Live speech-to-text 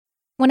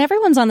When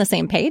everyone's on the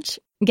same page,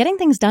 getting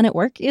things done at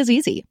work is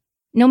easy.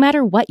 No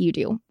matter what you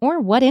do or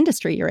what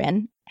industry you're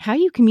in, how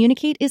you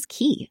communicate is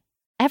key.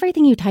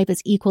 Everything you type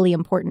is equally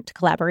important to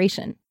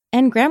collaboration,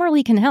 and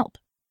Grammarly can help.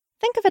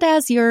 Think of it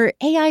as your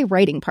AI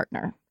writing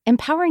partner,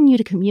 empowering you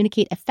to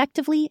communicate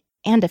effectively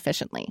and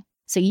efficiently,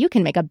 so you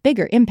can make a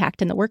bigger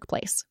impact in the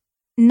workplace.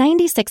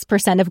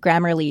 96% of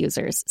Grammarly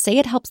users say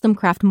it helps them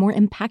craft more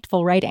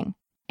impactful writing.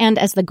 And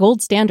as the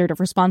gold standard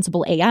of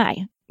responsible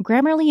AI,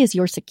 Grammarly is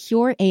your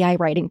secure AI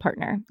writing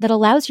partner that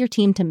allows your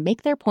team to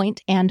make their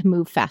point and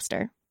move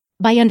faster.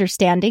 By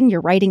understanding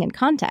your writing and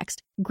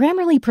context,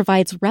 Grammarly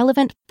provides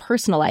relevant,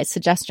 personalized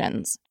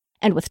suggestions.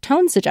 And with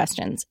tone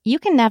suggestions, you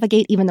can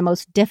navigate even the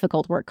most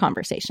difficult work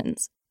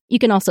conversations. You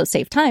can also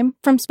save time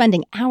from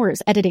spending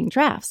hours editing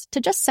drafts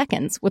to just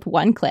seconds with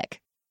one click.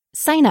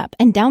 Sign up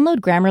and download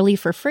Grammarly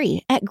for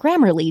free at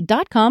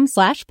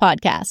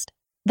grammarly.com/podcast.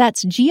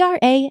 That's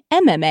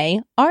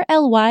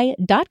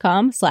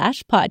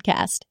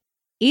GRAMMARLY.com/podcast.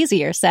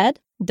 Easier said,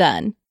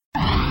 done.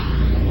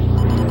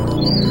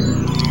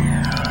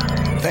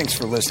 Thanks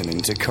for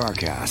listening to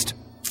CarCast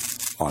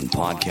on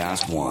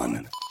Podcast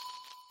One.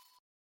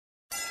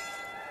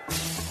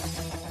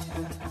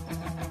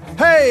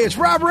 Hey, it's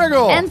Rob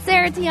Riggle. And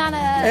Sarah Tiana.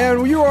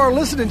 And you are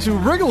listening to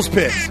Wriggle's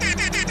Picks.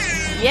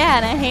 Yeah,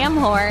 and a ham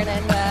horn.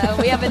 And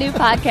we have a new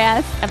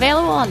podcast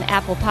available on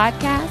Apple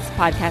Podcasts,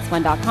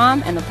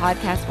 podcast1.com, and the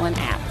Podcast One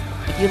app.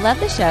 If you love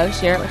the show,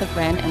 share it with a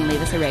friend and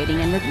leave us a rating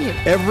and review.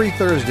 Every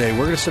Thursday,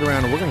 we're going to sit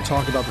around and we're going to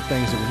talk about the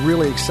things that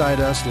really excite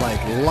us,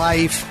 like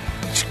life,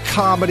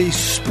 comedy,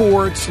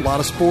 sports, a lot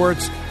of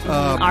sports.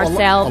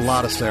 Ourselves. A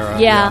lot of Sarah.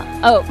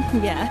 Yeah. Oh,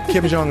 yeah.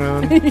 Kim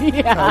Jong-un.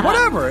 Yeah.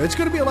 Whatever. It's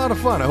going to be a lot of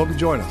fun. I hope you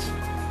join us.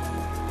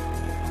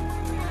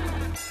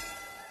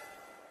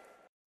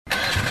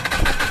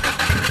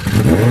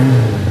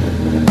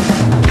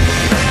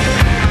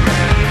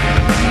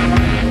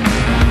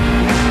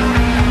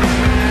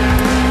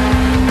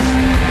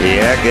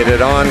 Yeah, get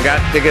it on.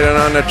 Got to get it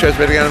on. No choice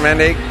but to get on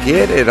mandate.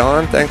 Get it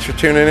on. Thanks for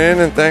tuning in,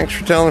 and thanks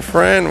for telling a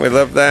friend. We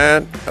love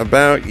that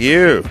about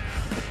you.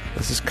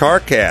 This is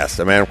CarCast.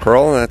 I'm Adam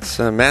Carolla. That's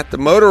Matt the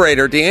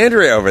Moderator,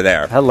 DeAndrea over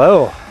there.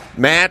 Hello.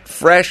 Matt,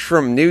 fresh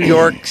from New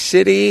York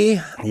City.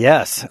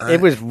 Yes.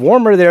 It was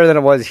warmer there than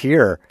it was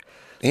here.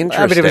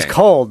 Interesting. I mean, it was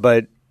cold,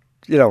 but,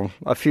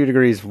 a few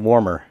degrees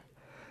warmer.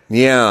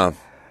 Yeah.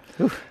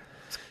 Oof.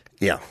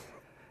 Yeah.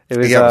 It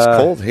was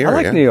cold here. I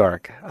like New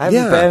York. I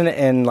haven't been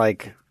in,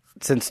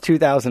 since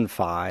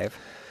 2005.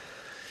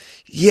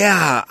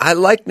 Yeah, I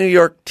like New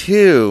York,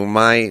 too.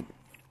 My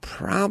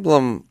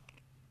problem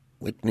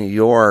with New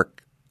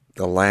York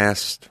the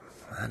last,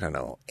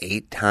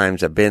 8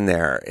 times I've been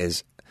there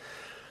is,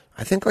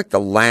 I think the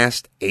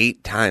last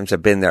 8 times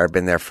I've been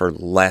there for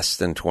less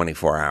than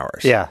 24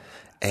 hours. Yeah.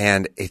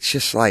 And it's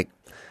just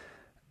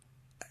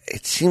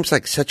it seems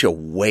like such a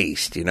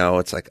waste,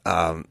 It's like,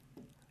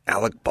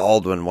 Alec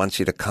Baldwin wants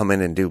you to come in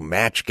and do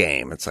Match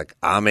Game. It's like,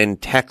 I'm in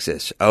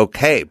Texas.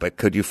 Okay, but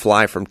could you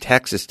fly from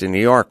Texas to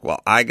New York?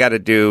 Well, I got to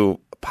do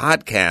a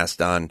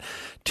podcast on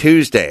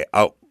Tuesday.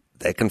 Oh,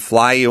 they can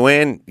fly you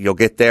in. You'll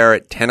get there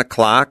at 10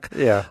 o'clock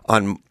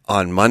on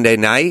Monday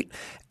night.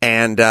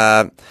 And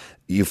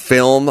you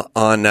film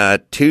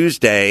on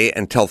Tuesday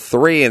until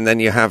 3, and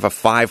then you have a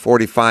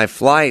 5:45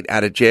 flight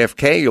out of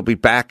JFK. You'll be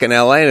back in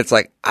L.A., and it's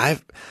like,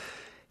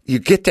 You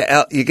get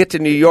to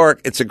New York.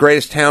 It's the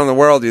greatest town in the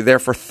world. You're there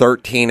for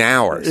 13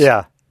 hours.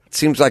 Yeah. It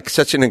seems like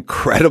such an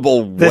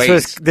incredible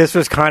waste. This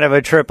was kind of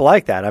a trip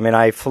like that. I mean,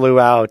 I flew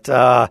out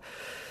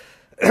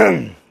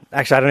actually,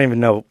 I don't even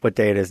know what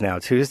day it is now.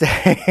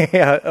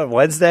 Tuesday?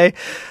 Wednesday?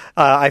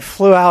 I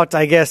flew out,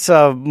 I guess,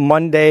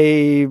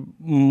 Monday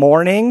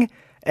morning,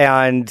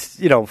 and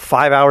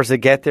 5 hours to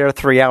get there,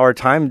 3-hour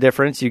time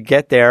difference. You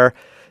get there.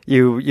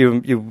 You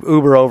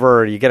Uber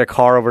over, or you get a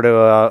car over to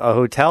a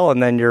hotel,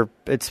 and then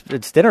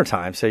it's dinner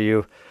time.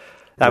 So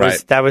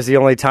that was the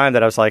only time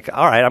that I was like,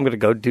 all right, I'm going to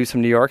go do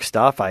some New York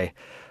stuff. I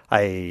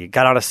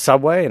got on a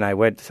subway and I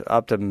went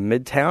up to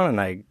Midtown and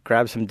I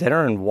grabbed some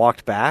dinner and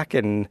walked back,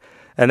 and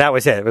that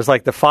was it. It was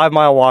like the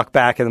 5-mile walk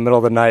back in the middle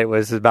of the night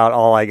was about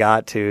all I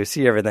got to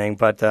see everything.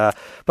 But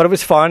it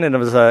was fun, and it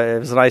was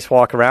a nice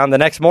walk around. The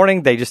next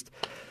morning they just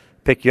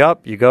pick you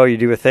up, you go, you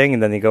do a thing,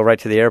 and then you go right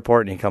to the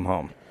airport and you come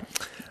home.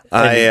 You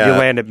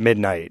land at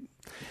midnight.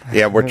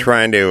 Yeah, we're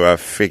trying to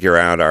figure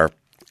out our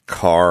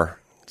car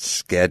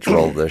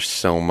schedule. There's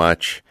so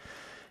much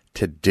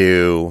to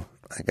do.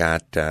 I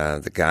got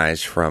the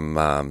guys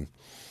from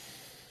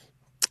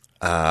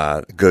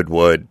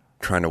Goodwood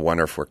trying to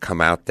wonder if we'll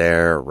come out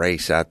there,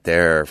 race out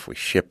there. If we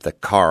ship the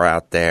car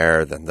out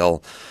there, then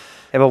they'll...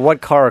 Yeah, but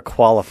what car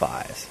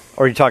qualifies?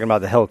 Or are you talking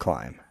about the hill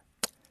climb?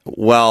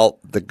 Well,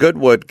 the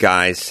Goodwood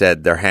guys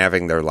said they're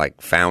having their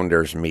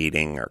founders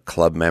meeting or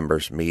club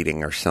members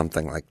meeting or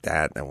something like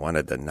that. They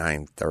wanted the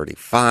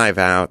 935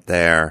 out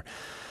there.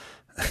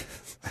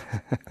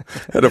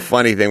 Had a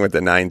funny thing with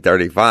the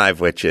 935,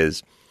 which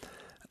is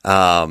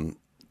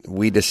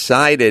we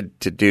decided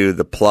to do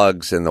the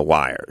plugs and the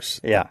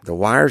wires. Yeah. The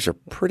wires are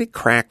pretty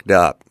cracked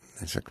up.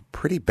 It's like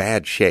pretty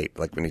bad shape.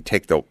 Like when you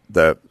take the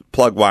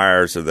plug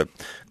wires or the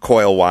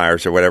coil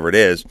wires or whatever it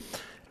is,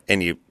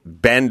 and you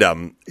bend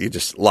them, you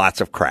just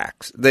lots of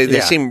cracks. They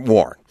seem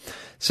worn.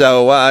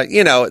 So,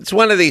 it's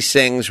one of these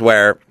things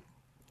where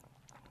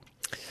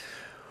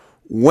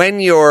when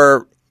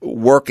you're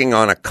working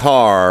on a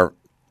car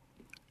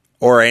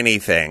or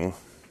anything,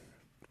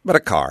 but a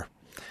car,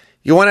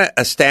 you want to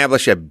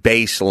establish a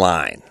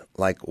baseline.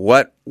 Like,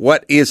 what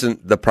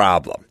isn't the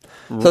problem?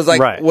 So it's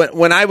like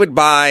when I would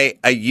buy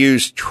a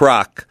used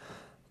truck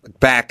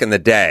back in the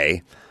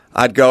day,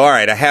 I'd go, all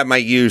right, I have my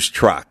used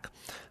truck.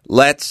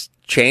 Let's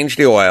change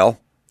the oil.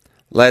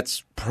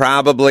 Let's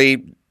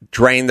probably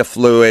drain the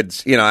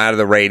fluids, out of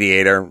the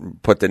radiator,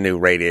 put the new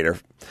radiator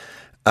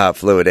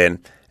fluid in.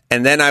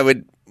 And then I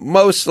would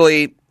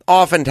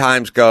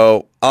oftentimes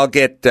go, I'll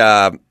get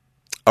a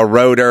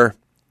rotor,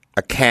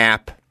 a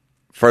cap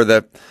for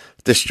the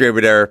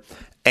distributor,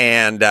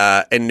 and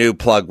new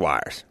plug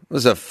wires. It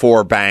was a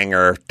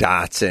 4-banger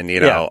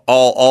Datsun,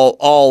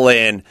 all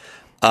in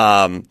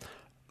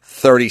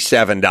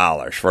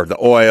 $37 for the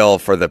oil,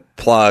 for the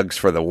plugs,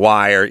 for the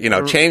wire.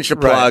 Change the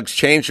plugs,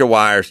 change the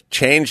wires,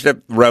 change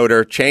the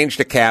rotor, change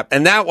the cap.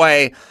 And that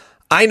way,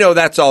 I know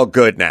that's all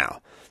good now.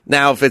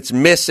 Now, if it's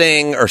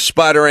missing or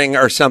sputtering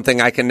or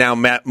something, I can now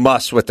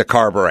muss with the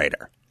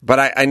carburetor.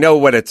 But I know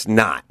what it's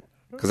not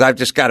because I've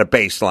just got a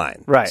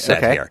baseline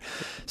set here.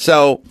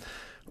 So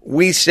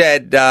we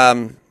said,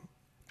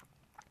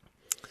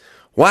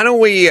 why don't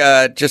we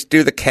just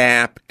do the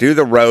cap, do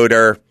the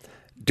rotor,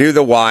 do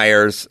the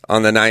wires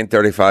on the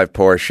 935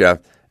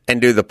 Porsche,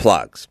 and do the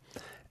plugs.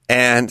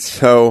 And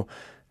so,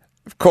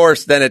 of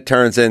course, then it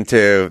turns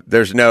into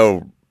there's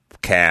no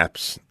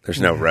caps,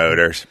 there's no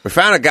rotors. We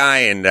found a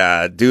guy in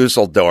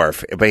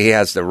Dusseldorf, but he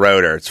has the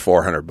rotor. It's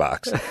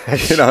 $400.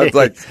 It's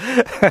like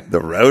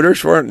the rotors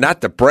for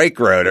not the brake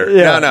rotor.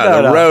 Yeah,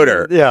 no, the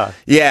rotor. Yeah,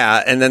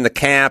 yeah, and then the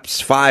cap's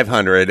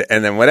 $500,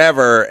 and then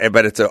whatever.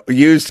 But it's a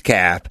used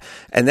cap,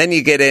 and then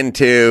you get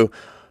into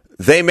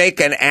they make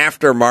an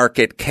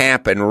aftermarket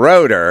cap and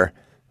rotor.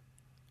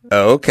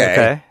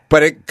 Okay,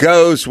 but it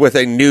goes with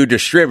a new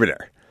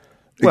distributor.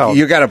 Well,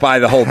 you got to buy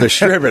the whole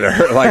distributor.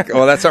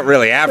 That's not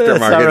really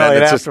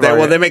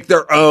aftermarket. They make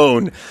their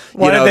own.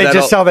 Why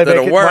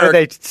did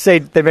they say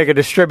they make a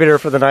distributor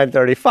for the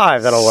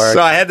 935 that'll work?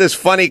 So I had this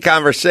funny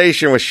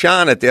conversation with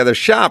Sean at the other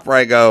shop where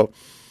I go,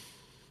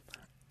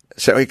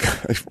 so he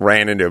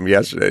ran into him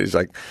yesterday. He's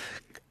like,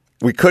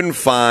 we couldn't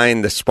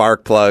find the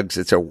spark plugs.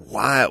 It's a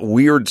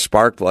weird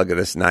spark plug of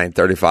this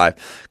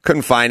 935.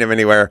 Couldn't find them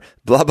anywhere,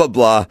 blah, blah,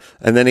 blah.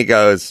 And then he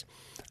goes,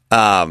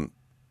 hey,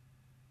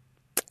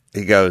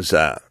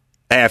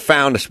 I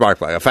found a spark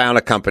plug. I found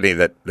a company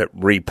that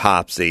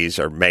repops these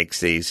or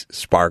makes these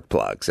spark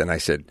plugs. And I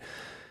said,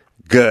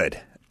 good.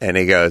 And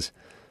he goes,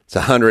 it's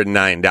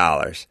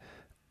 $109.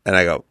 And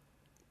I go,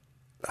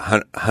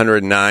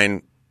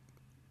 $109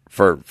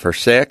 for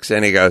 6?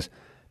 And he goes,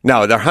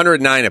 no, they're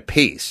 $109 a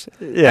piece.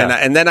 Yeah.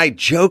 And then I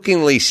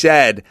jokingly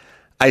said,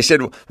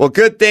 well,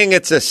 good thing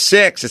it's a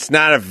 6. It's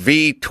not a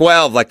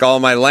V12 like all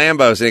my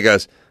Lambos. And he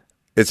goes,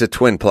 it's a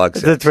twin plug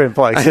 6. It's a twin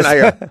plug 6. And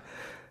I go,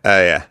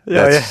 oh, yeah.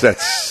 That's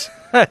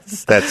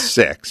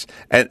 6.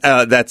 And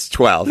that's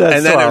 12.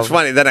 And then 12. It was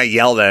funny. Then I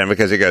yelled at him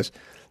because he goes,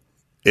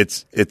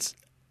 it's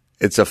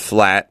a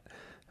flat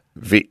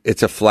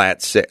it's a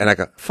flat 6. And I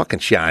go, fucking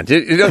Sean,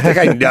 you don't think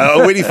I know?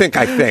 What do you think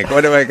I think?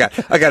 What do I got?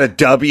 I got a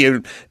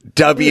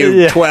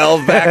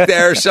W12 back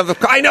there or something.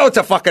 I know it's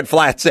a fucking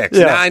flat 6.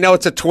 Yeah. Now I know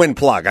it's a twin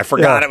plug. I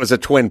forgot it was a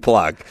twin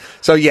plug.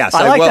 So yes.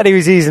 I like that he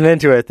was easing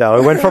into it though.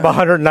 It went from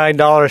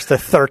 $109 to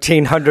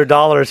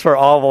 $1,300 for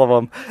all of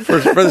them. For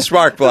the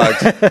spark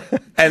plugs.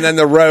 And then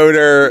the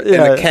rotor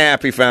and the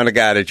cap, he found a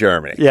guy to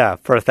Germany. Yeah,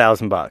 for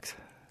 $1,000.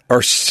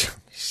 Or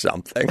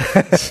something.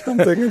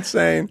 Something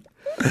insane.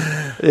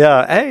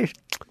 Yeah, hey.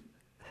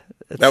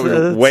 That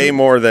was way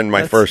more than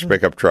my first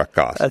pickup truck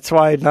cost. That's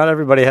why not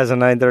everybody has a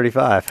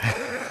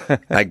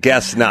 935. I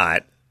guess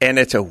not. And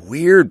it's a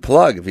weird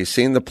plug. Have you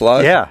seen the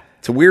plug? Yeah.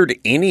 It's a weird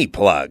innie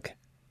plug.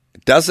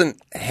 It doesn't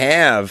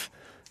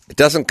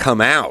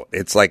come out.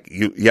 It's like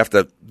you have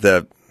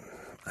the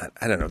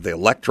I don't know, the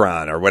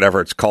electron or whatever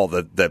it's called,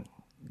 the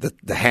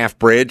half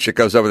bridge that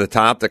goes over the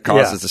top that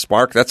causes the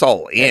spark. That's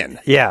all in.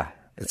 Yeah.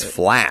 It's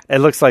flat. It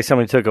looks like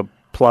somebody took a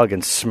plug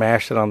and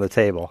smashed it on the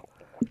table.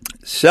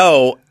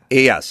 So,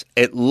 yes,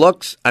 it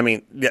looks,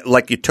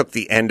 like you took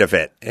the end of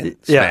it and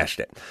smashed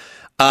it.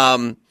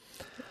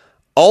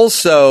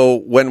 Also,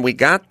 when we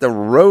got the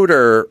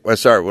rotor,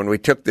 when we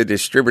took the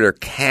distributor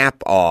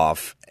cap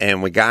off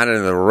and we got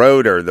into the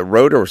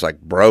rotor was like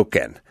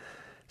broken.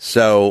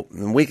 So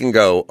we can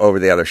go over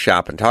the other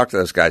shop and talk to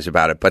those guys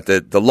about it. But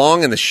the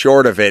long and the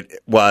short of it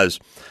was,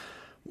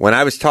 when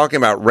I was talking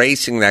about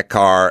racing that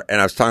car and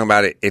I was talking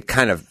about it, it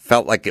kind of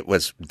felt like it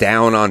was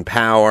down on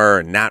power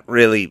and not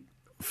really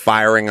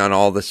firing on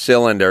all the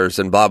cylinders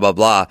and blah, blah,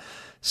 blah.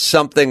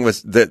 Something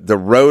was the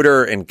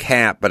rotor and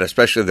cap, but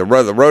especially the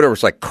rotor. The rotor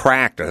was like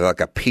cracked or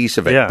like a piece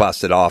of it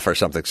busted off or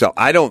something. So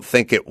I don't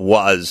think it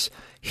was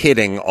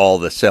hitting all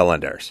the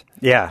cylinders.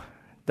 Yeah.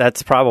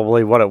 That's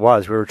probably what it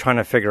was. We were trying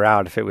to figure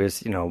out if it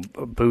was,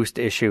 a boost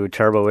issue,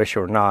 turbo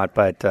issue or not.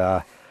 But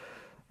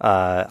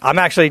I'm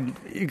actually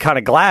kind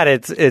of glad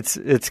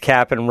it's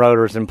cap and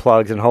rotors and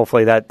plugs, and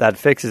hopefully that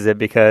fixes it,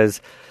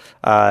 because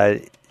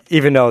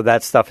even though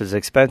that stuff is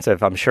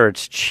expensive, I'm sure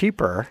it's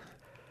cheaper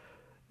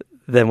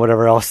than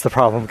whatever else the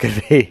problem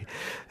could be.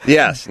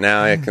 Yes,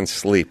 now I can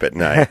sleep at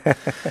night.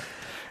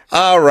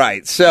 All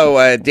right,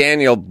 so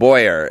Daniel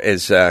Boyer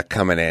is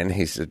coming in.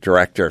 He's the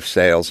director of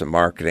sales and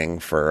marketing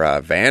for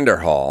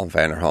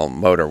Vanderhall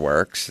Motor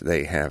Works.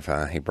 They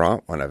have he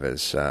brought one of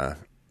his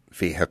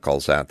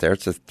vehicles out there.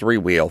 It's a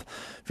 3-wheel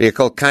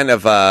vehicle, kind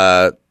of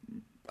I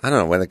don't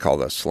know what they call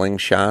those,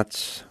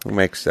 slingshots. Who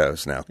makes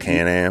those now?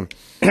 Can-Am.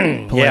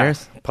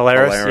 Polaris.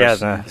 Polaris, yeah,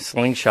 the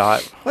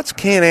slingshot. What's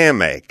Can-Am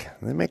make?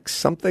 They make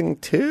something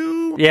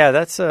too? Yeah,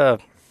 that's they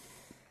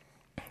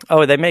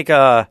make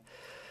I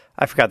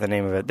forgot the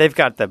name of it. They've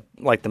got the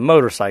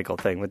motorcycle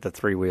thing with the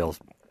 3 wheels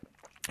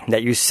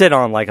that you sit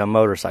on like a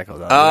motorcycle.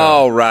 Though,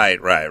 oh, right.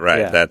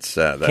 Yeah. That's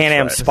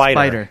Can-Am right.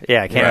 Spider.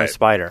 Yeah, Can-Am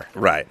Spider.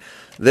 Right.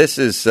 This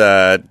is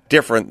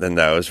different than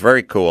those.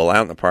 Very cool.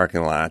 Out in the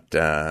parking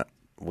lot,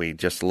 we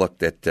just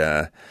looked at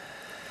it.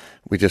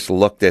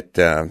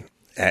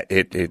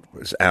 It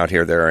was out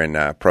here there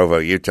in Provo,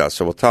 Utah.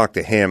 So we'll talk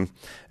to him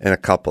in a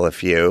couple of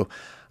few.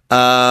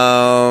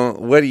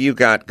 What do you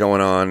got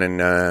going on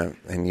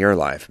in your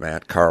life,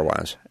 Matt,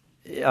 car-wise?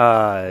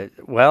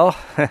 Well,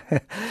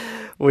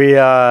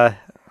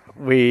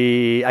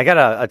 I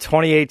got a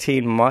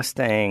 2018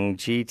 Mustang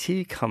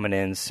GT coming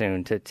in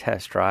soon to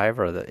test drive,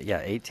 or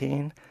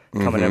 18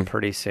 coming in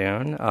pretty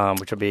soon,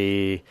 which will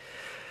be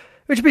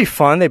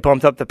fun. They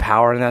bumped up the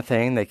power in that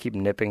thing. They keep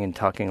nipping and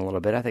tucking a little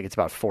bit. I think it's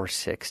about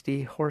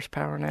 460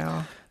 horsepower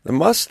now. The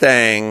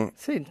Mustang,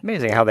 it's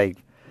amazing how they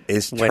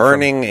is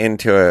turning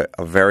into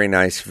a very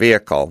nice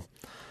vehicle.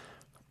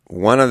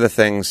 One of the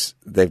things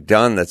they've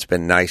done that's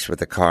been nice with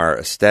the car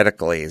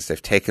aesthetically is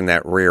they've taken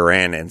that rear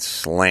end and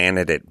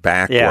slanted it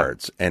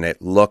backwards, and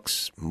it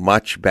looks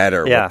much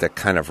better with the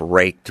kind of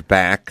raked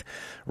back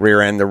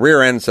rear end. The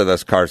rear ends of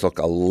those cars look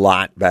a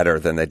lot better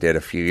than they did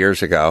a few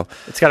years ago.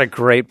 It's got a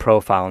great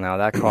profile now.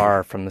 That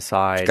car from the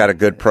side. It's got a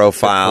good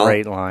profile. It's a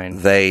great line.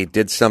 They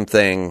did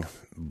something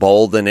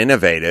bold and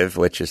innovative,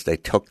 which is they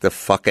took the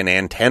fucking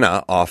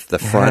antenna off the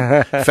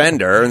front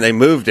fender and they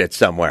moved it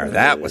somewhere.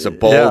 That was a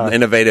bold and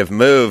innovative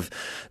move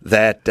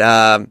that,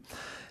 sure,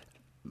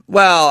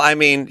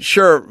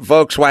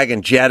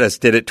 Volkswagen Jettas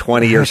did it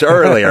 20 years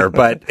earlier,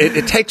 but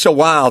it takes a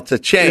while to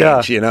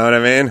change, you know what I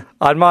mean?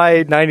 On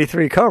my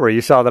 93 Cobra, you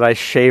saw that I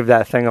shaved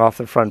that thing off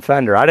the front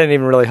fender. I didn't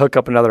even really hook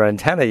up another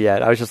antenna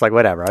yet. I was just like,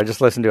 whatever. I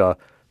just listened to a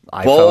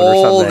iPhone bold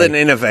or something. And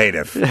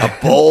innovative. A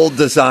bold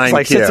design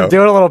it's since I'm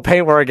doing a little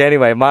paint work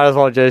anyway, might as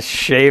well just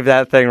shave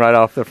that thing right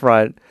off the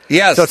front.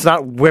 Yes. So it's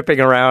not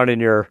whipping around in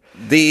your...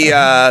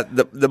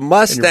 The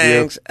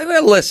Mustangs...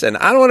 Listen,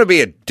 I don't want to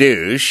be a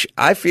douche.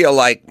 I feel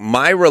like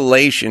my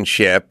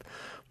relationship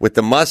with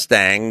the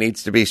Mustang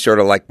needs to be sort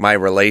of like my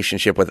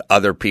relationship with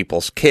other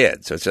people's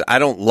kids. So I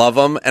don't love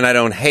them and I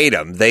don't hate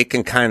them. They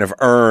can kind of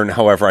earn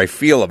however I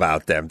feel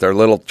about them. They're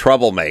little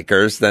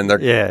troublemakers, then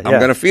I'm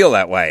going to feel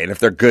that way. And if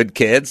they're good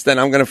kids, then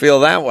I'm going to feel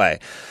that way.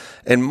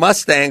 And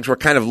Mustangs were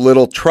kind of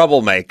little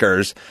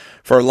troublemakers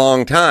for a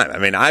long time. I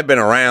mean, I've been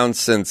around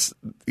since,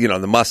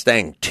 the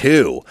Mustang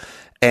 2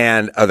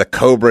 and the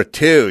Cobra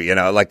 2,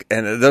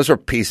 and those were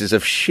pieces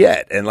of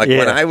shit. And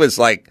when I was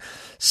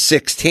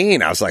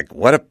 16, I was like,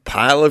 what a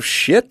pile of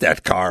shit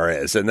that car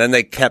is. And then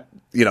they kept,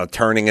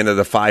 turning into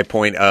the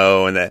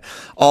 5.0 and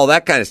all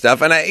that kind of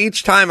stuff. And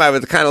each time I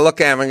would kind of look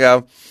at them and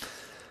go,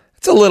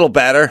 it's a little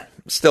better.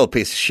 Still a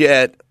piece of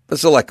shit. But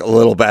still a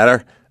little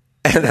better.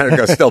 And then it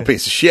goes, still a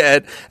piece of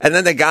shit. And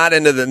then they got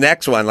into the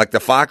next one, like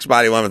the Fox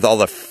body one with all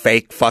the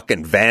fake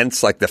fucking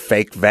vents, like the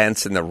fake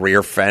vents in the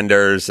rear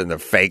fenders and the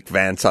fake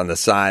vents on the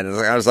side. And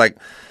I was like,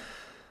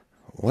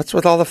 what's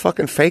with all the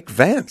fucking fake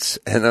vents?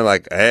 And they're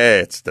like, hey,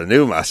 it's the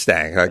new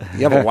Mustang. Like,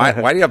 yeah, but why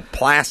do you have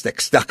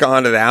plastic stuck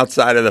onto the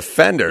outside of the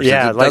fenders?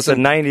 Yeah, like the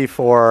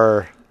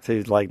 94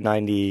 to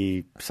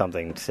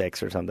 90-something,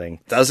 6 or something.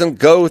 Doesn't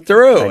go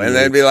through. And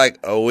they'd be like,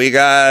 oh, we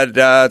got,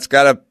 it's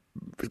got a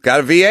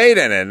V8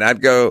 in it. And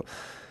I'd go,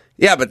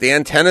 yeah, but the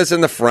antenna's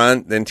in the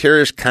front, the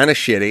interior's kind of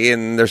shitty,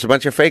 and there's a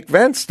bunch of fake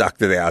vents stuck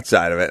to the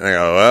outside of it. And I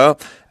go, well,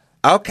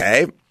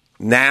 okay,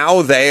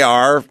 now they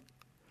are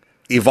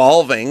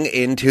evolving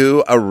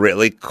into a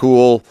really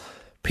cool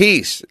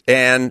piece.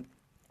 And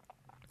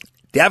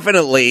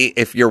definitely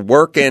if you're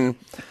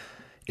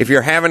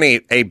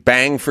having a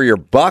bang for your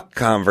buck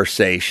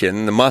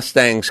conversation, the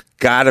Mustang's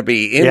got to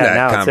be in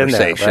that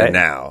conversation in there, right?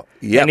 Now.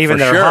 Yeah, and even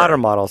their hotter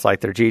models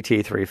like their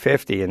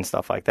GT350 and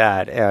stuff like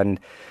that. And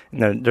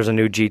there's a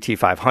new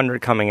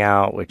GT500 coming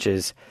out, which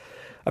is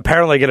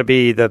apparently going to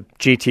be the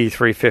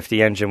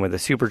GT350 engine with a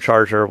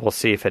supercharger. We'll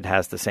see if it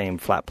has the same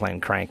flat plane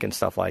crank and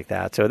stuff like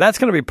that. So that's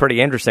going to be pretty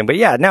interesting. But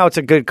yeah, now it's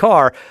a good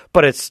car,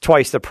 but it's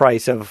twice the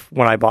price of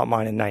when I bought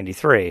mine in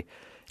 93.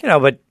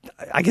 But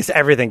I guess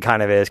everything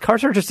kind of is.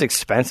 Cars are just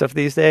expensive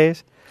these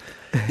days.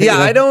 Yeah,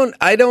 I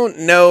don't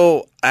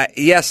know.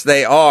 Yes,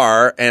 they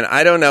are, and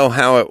I don't know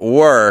how it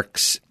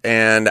works,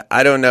 and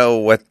I don't know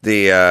what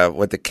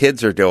the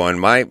kids are doing.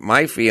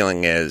 My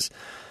feeling is,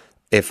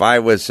 if I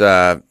was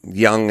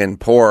young and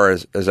poor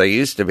as I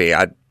used to be,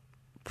 I'd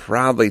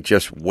probably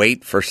just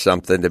wait for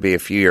something to be a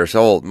few years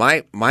old.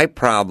 My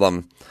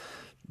problem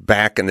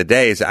back in the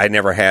days, I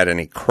never had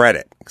any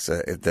credit. So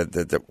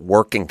the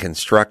working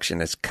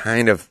construction is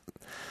kind of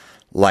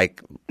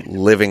like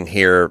living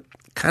here,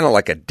 kind of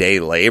like a day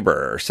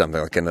laborer or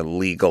something, like an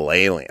illegal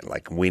alien.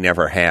 Like we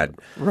never had,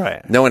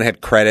 right. No one had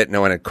credit.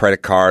 No one had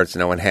credit cards.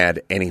 No one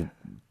had any.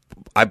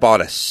 I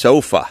bought a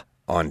sofa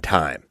on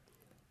time,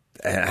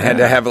 and I had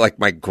to have like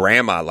my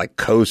grandma like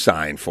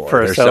co-sign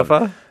for it. A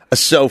sofa. A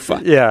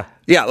sofa. Yeah.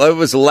 Yeah. It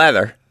was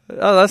leather.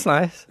 Oh, that's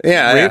nice.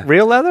 Yeah.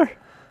 Real leather,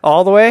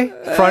 all the way,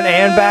 front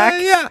and back.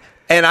 Yeah.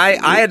 And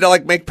I had to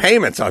like make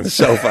payments on the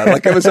sofa.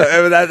 Like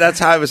that's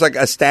how I was like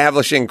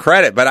establishing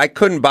credit. But I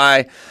couldn't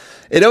buy.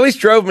 It always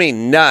drove me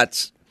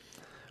nuts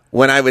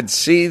when I would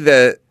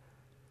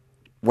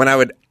when I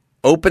would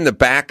open the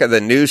back of the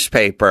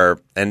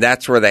newspaper, and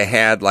that's where they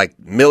had like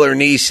Miller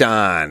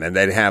Nissan, and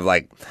they'd have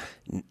like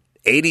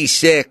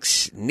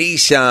 86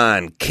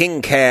 Nissan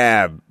King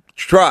Cab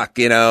truck,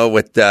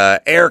 with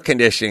air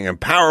conditioning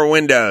and power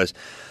windows.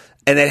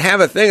 And they'd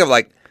have a thing of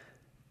like,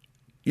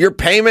 your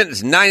payment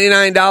is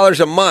 $99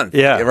 a month.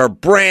 Yeah. For a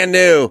brand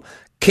new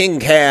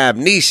King Cab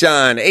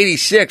Nissan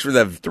 86 with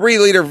a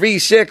 3-liter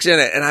V6 in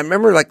it. And I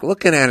remember like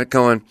looking at it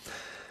going,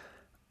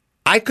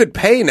 I could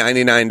pay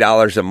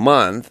 $99 a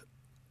month.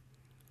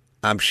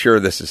 I'm sure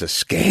this is a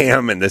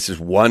scam and this is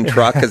one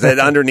truck, because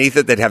underneath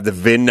it they'd have the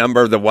VIN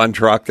number of the one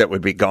truck that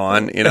would be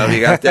gone, if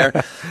you got there.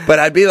 But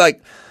I'd be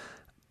like,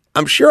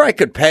 I'm sure I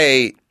could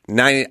pay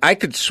I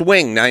could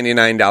swing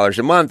 $99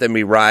 a month and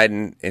be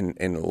riding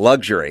in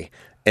luxury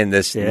in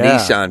this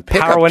Nissan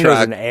pickup Power windows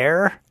truck. and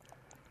air?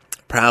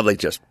 Probably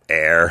just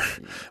air.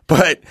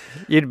 But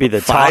you'd be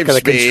the talk of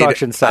the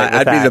construction site.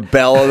 I'd be the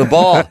belle of the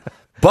ball.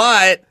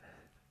 But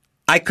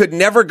I could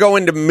never go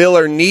into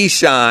Miller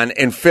Nissan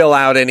and fill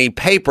out any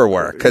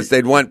paperwork, because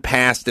they'd want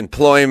past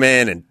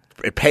employment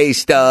and pay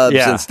stubs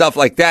and stuff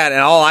like that.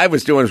 And all I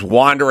was doing was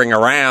wandering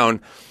around.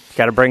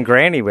 Got to bring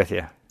Granny with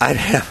you. I'd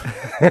have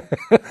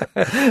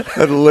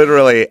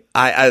literally.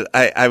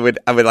 I would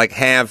like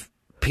have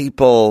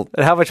people.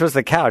 And how much was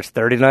the couch?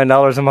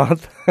 $39 a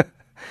month.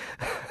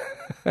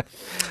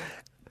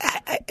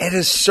 At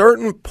a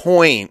certain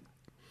point,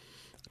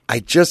 I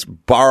just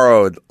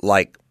borrowed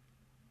like,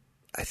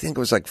 I think it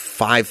was like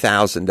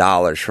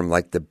 $5,000 from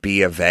like the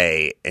B of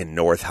A in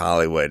North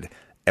Hollywood,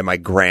 and my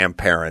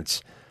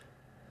grandparents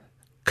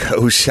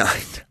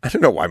co-signed. I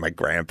don't know why my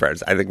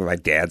grandparents. I think my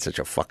dad's such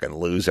a fucking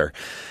loser.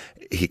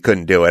 He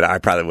couldn't do it. I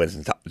probably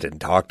didn't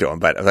talk to him,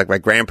 but like my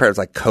grandparents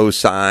like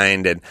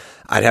co-signed, and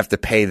I'd have to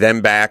pay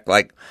them back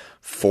like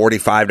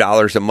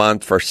 $45 a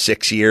month for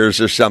 6 years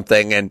or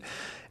something, and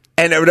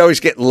it would always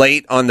get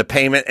late on the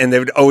payment, and they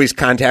would always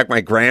contact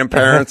my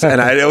grandparents,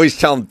 and I'd always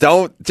tell them,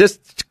 don't,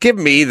 just give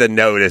me the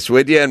notice,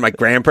 would you? And my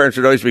grandparents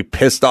would always be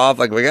pissed off,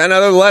 like, we got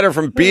another letter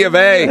from B of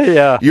A.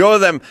 Yeah. You owe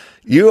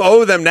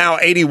them now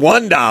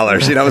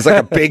 $81. It was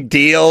like a big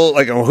deal.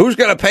 Like, who's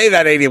going to pay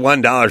that $81? We're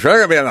not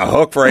going to be on the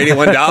hook for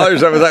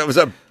 $81. It was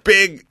a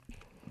big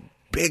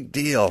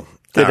deal.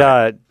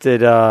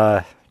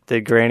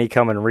 Did Granny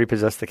come and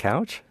repossess the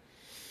couch?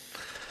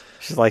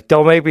 She's like,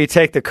 don't make me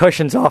take the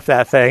cushions off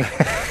that thing.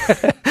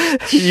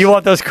 You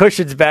want those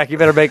cushions back, you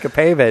better make a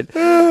payment.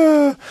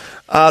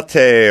 I'll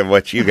tell you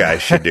what you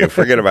guys should do.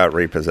 Forget about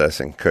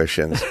repossessing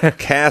cushions.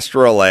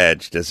 Castrol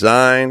Edge,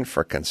 designed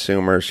for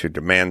consumers who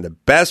demand the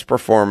best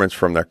performance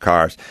from their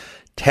cars.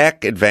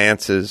 Tech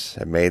advances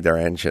have made their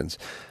engines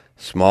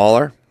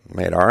smaller,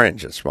 made our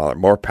engines smaller,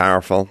 more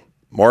powerful,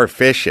 more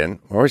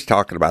efficient. We're always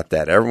talking about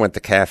that. Everyone with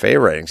the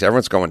CAFE ratings,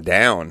 everyone's going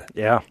down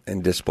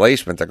in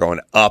displacement. They're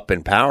going up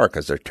in power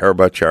because they're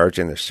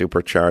turbocharging, they're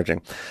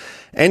supercharging.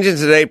 Engines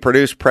today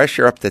produce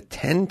pressure up to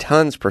 10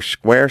 tons per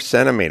square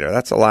centimeter.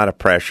 That's a lot of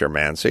pressure,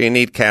 man. So you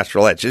need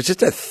Castrol Edge. It's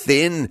just a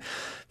thin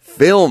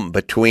film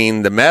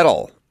between the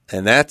metal.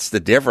 And that's the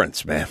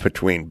difference, man,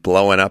 between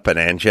blowing up an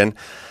engine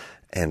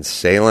and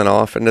sailing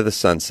off into the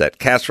sunset.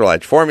 Castrol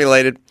Edge,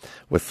 formulated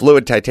with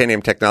fluid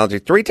titanium technology,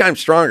 3 times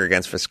stronger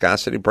against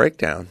viscosity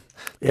breakdown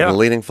than the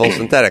leading full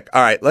synthetic.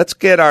 All right, let's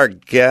get our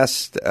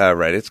guest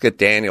ready. Let's get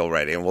Daniel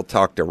ready, and we'll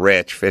talk to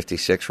Rich,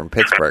 56 from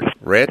Pittsburgh.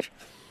 Rich?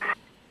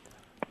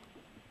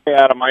 Hey,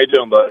 Adam, how you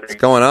doing, buddy? What's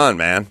going on,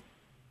 man?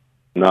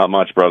 Not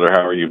much, brother.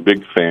 How are you?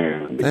 Big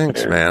fan.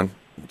 Thanks, man.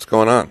 What's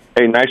going on?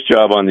 Hey, nice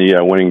job on the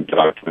winning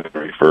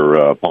documentary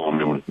for Paul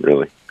Newman.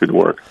 Really good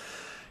work.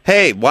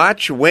 Hey,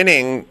 watch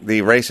Winning,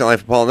 the Racing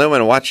Life of Paul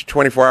Newman, and watch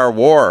 24-Hour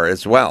War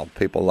as well.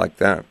 People like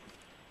that.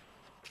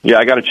 Yeah,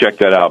 I got to check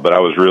that out, but I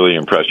was really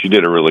impressed. You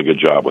did a really good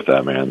job with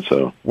that, man.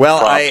 So,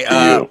 well,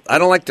 I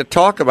don't like to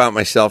talk about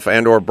myself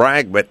and or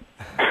brag, but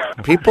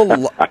people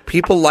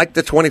like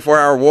the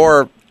 24-Hour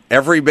War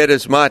every bit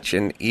as much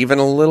and even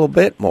a little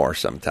bit more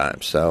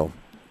sometimes. So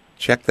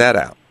check that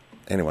out.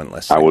 anyone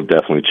listening. I will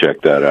definitely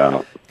check that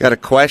out. Got a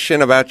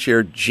question about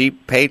your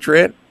Jeep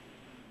Patriot?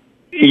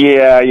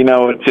 Yeah,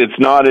 it's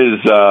not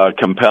as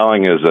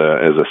compelling as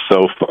a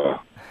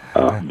sofa,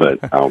 but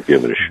I'll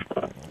give it a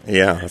shot.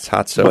 Yeah, it's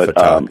hot sofa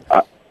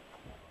talk.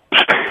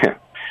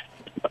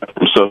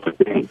 Sofa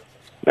King.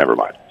 Never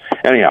mind.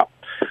 Anyhow,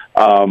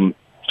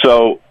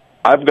 so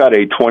I've got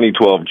a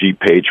 2012 Jeep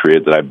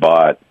Patriot that I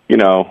bought.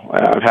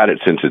 I've had it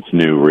since it's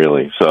new,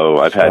 really. So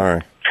I've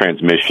had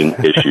transmission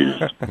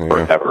issues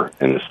forever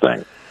in this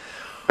thing.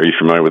 Are you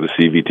familiar with the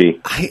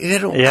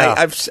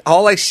CVT?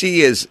 All I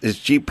see is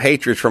Jeep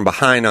Patriots from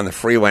behind on the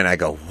freeway, and I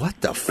go,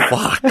 what the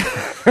fuck?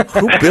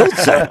 Who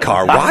builds that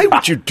car? Why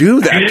would you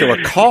do that to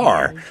a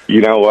car? You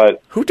know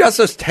what? Who does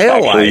those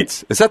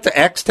taillights? Is that the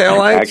X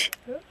taillights?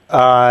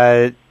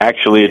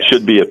 Actually, it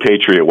should be a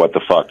Patriot. What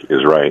the fuck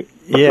is right?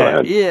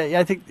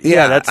 I think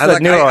that's the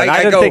new one.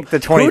 I don't think the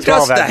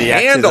 2012 had the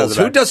handles.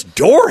 Who does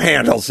door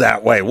handles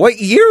that way? What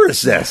year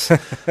is this?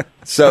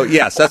 So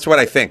yes, that's what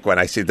I think when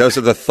I see. Those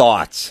are the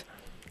thoughts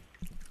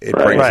it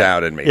brings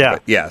out in me. Yeah.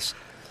 But yes,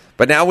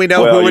 but now we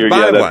know who would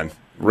buy one.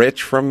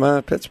 Rich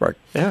from Pittsburgh.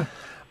 Yeah.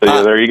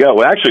 There you go.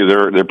 Well, actually,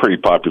 they're pretty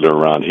popular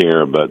around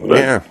here, but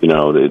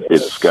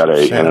it's got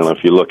a. I don't know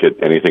if you look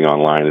at anything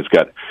online, it's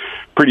got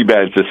pretty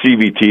bad. It's a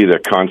CVT, the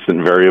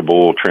constant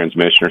variable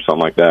transmission or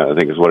something like that, I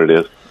think is what it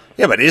is.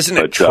 Yeah, but isn't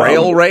it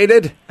trail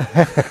rated?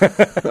 This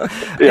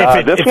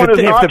one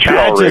is not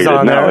trail rated.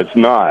 No, it's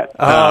not.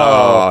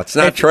 Oh, it's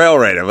not trail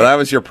rated. Well, that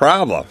was your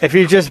problem. If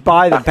you just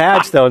buy the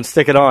badge, though, and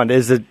stick it on,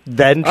 is it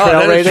then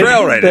trail rated? It's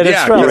trail rated.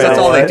 Yeah, because that's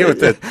all they do with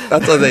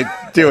that's all they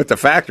do at the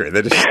factory.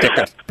 They just stick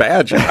a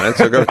badge on it,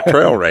 so go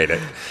trail rated.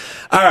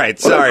 All right,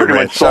 sorry,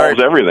 Rich.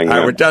 Solves everything. All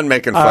right, we're done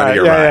making fun of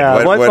your ride.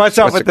 Yeah. What's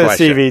up with the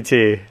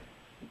CVT?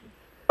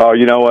 Oh,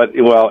 you know what?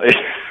 Well,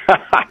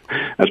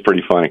 that's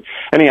pretty funny.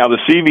 Anyhow, the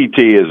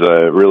CVT is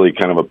a really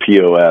kind of a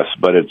POS,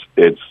 but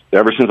it's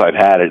ever since I've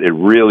had it, it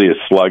really is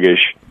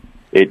sluggish.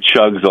 It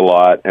chugs a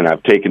lot, and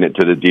I've taken it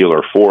to the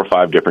dealer 4 or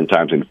 5 different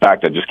times. In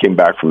fact, I just came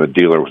back from the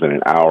dealer within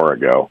an hour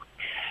ago.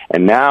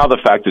 And now the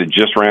fact that it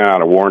just ran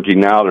out of warranty,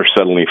 now they're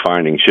suddenly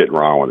finding shit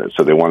wrong with it,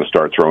 so they want to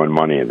start throwing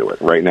money into it.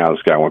 Right now,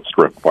 this guy wants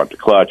to rip apart the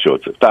clutch, so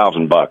it's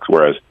 $1,000,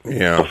 whereas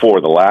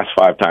before, the last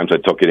 5 times I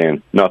took it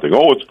in, nothing.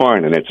 Oh, it's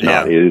fine, and it's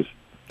not. It is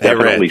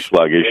definitely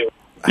sluggish.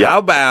 How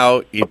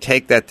about you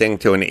take that thing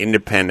to an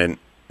independent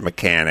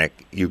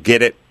mechanic, you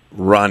get it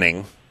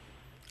running,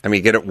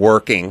 you get it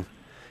working,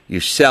 you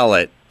sell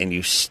it, and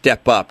you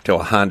step up to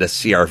a Honda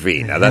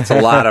CR-V. Now that's a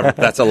lot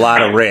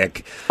of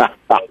rig.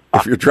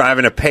 If you're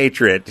driving a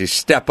Patriot, you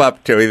step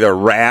up to either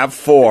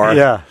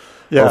RAV4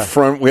 or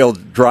front-wheel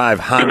drive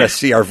Honda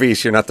CR-V,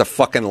 so you're not the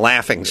fucking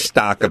laughing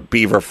stock of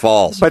Beaver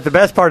Falls. But the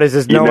best part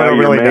is no one will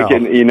really know.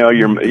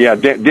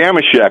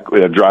 Damashek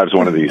drives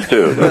one of these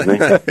too,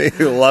 doesn't he?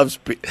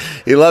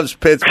 he loves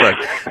Pittsburgh.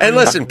 And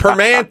listen,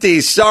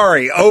 Permante's,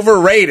 sorry,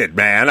 overrated,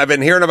 man. I've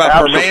been hearing about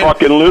Permanente.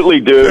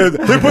 Absolutely, dude.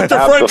 They put the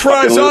French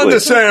fries on the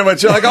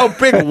sandwich. You're like, oh,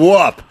 big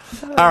whoop.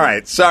 All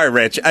right, sorry,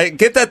 Rich.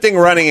 Get that thing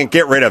running and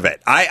get rid of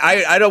it.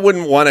 I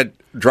wouldn't want to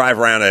drive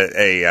around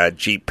a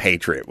Jeep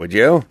Patriot, would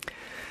you?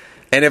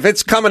 And if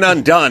it's coming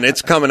undone,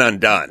 it's coming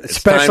undone.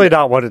 Especially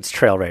not when it's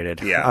trail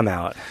rated. Yeah. I'm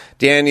out.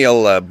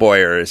 Daniel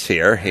Boyer is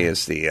here. He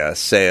is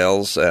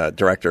the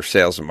Director of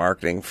Sales and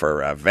Marketing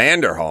for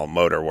Vanderhall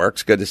Motor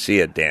Works. Good to see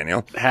you,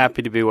 Daniel.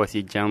 Happy to be with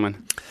you,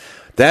 gentlemen.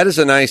 That is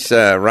a nice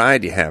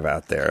ride you have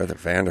out there, the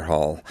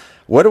Vanderhall.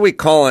 What are we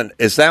calling?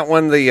 Is that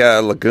one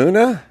the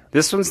Laguna?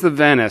 This one's the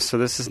Venice, so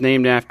this is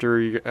named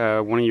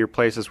after one of your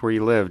places where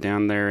you live,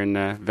 down there in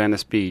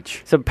Venice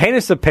Beach. So paint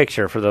us a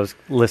picture for those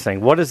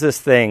listening. What does this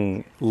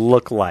thing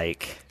look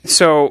like?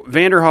 So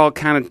Vanderhall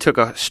kind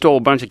of stole a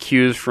bunch of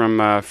cues from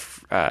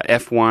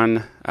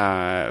F1,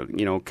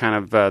 kind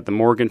of the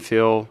Morgan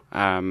feel,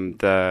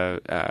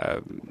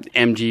 the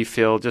MG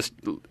feel, just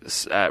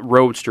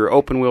roadster,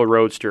 open-wheel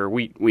roadster.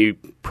 We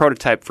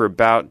prototyped for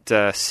about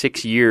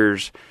 6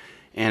 years,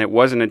 and it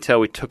wasn't until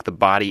we took the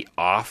body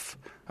off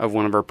of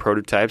one of our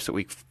prototypes that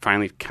we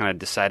finally kind of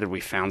decided we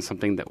found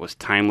something that was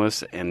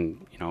timeless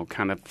and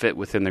kind of fit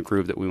within the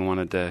groove that we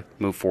wanted to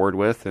move forward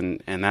with, and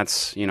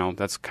that's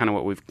that's kind of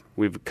what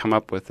we've come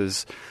up with,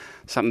 is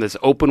something that's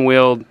open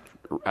wheeled,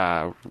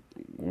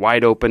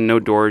 wide open, no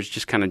doors,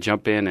 just kind of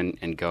jump in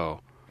and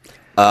go.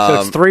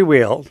 So it's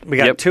 3-wheel. We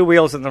got 2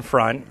 wheels in the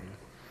front.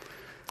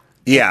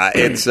 Yeah,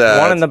 it's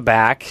one in the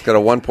back. It's got a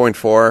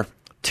 1.4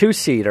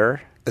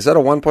 2-seater. Is that a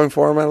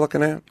 1.4? Am I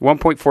looking at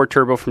 1.4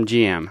 turbo from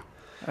GM?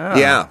 Oh.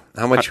 Yeah.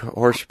 How much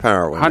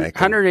horsepower are we making?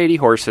 180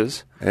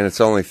 horses. And it's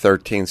only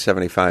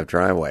 1375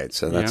 dry weight,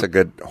 so that's a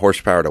good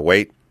horsepower to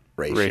weight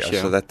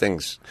ratio. So that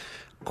thing's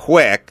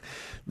quick.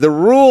 The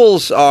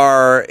rules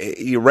are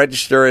you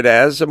register it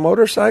as a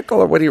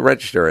motorcycle, or what do you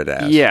register it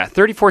as? Yeah,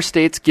 34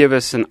 states give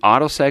us an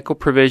auto cycle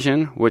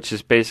provision, which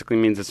is basically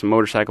means it's a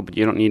motorcycle, but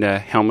you don't need a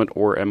helmet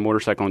or a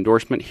motorcycle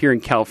endorsement. Here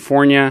in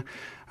California,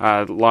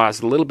 law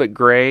is a little bit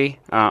gray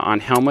on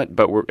helmet,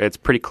 but it's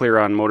pretty clear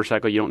on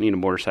motorcycle. You don't need a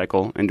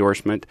motorcycle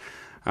endorsement.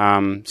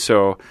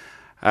 So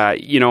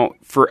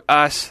For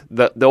us,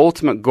 the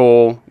ultimate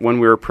goal when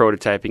we were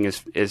prototyping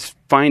is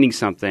finding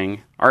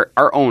something.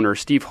 Our owner,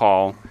 Steve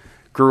Hall,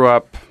 grew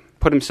up,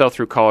 put himself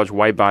through college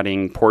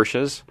wide-bodying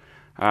Porsches,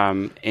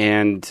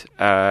 and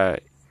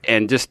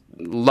just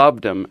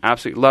loved them,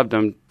 absolutely loved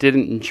them.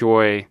 Didn't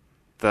enjoy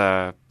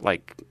the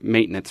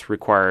maintenance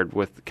required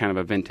with kind of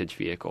a vintage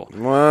vehicle.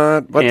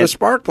 What? But the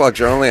spark plugs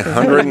are only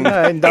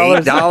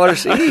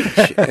 $108 each,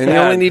 and you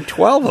only need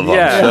 12 of them.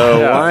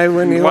 Why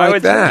wouldn't you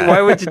like that?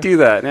 Why would you do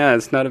that? Yeah,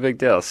 it's not a big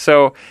deal.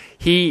 So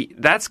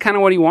that's kind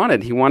of what he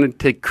wanted. He wanted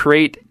to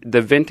create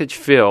the vintage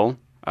feel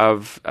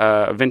of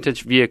a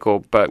vintage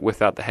vehicle, but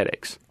without the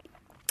headaches.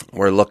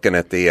 We're looking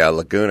at the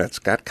Laguna. It's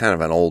got kind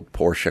of an old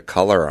Porsche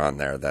color on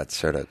there. That's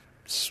sort of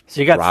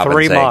so you got Robin's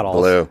three egg models.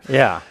 Blue.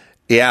 Yeah.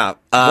 Yeah.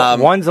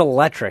 One's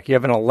electric. You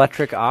have an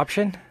electric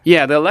option?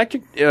 Yeah, the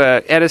electric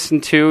Edison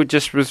 2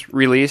 just was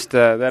released.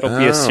 That'll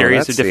be a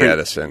series of different. The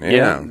Edison,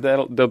 yeah.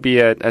 There'll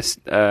be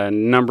a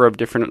number of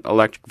different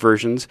electric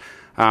versions.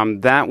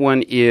 That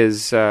one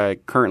is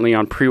currently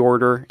on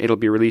pre-order. It'll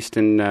be released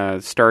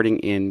starting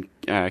in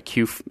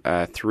Q3,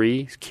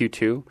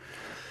 Q2.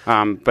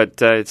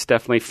 But it's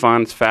definitely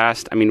fun. It's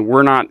fast. I mean,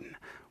 we're not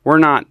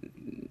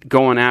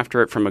going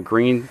after it from a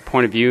green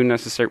point of view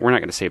necessarily. We're not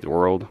going to save the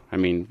world. I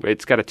mean,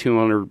 it's got a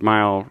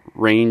 200-mile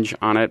range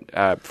on it.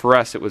 For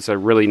us, it was a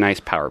really nice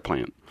power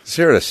plant.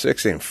 0 to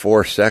 60 in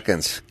 4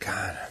 seconds.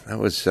 God, that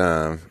was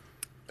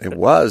it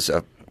was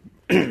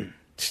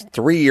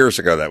 3 years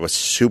ago. That was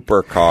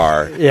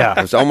supercar. Yeah,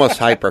 it was almost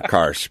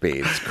hypercar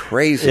speed. It's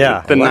crazy.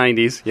 Yeah, the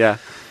 90s. Yeah.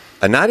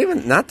 Not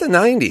the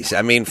 90s.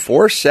 I mean,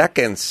 4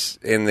 seconds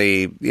in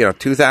the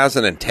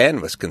 2010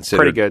 was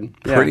considered pretty good,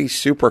 pretty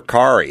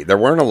supercar-y. There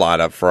weren't a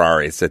lot of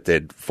Ferraris that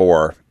did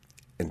 4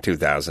 in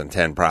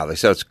 2010, probably.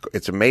 So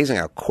it's amazing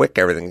how quick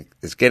everything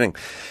is getting.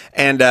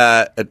 And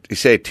you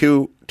say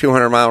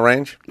 200-mile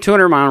range?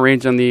 200-mile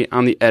range on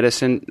the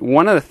Edison.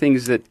 One of the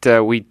things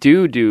that we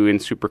do in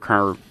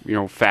supercar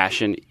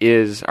fashion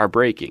is our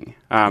braking,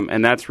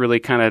 and that's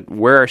really kind of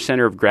where our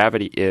center of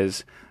gravity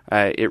is.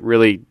 It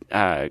really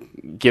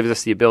gives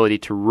us the ability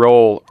to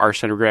roll our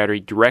center of gravity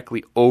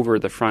directly over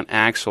the front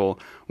axle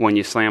when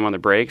you slam on the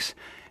brakes.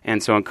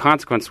 And so in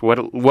consequence,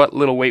 what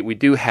little weight we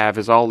do have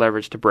is all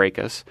leverage to brake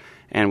us.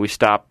 And we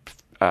stop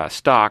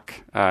stock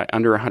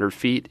under 100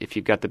 feet. If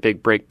you've got the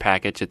big brake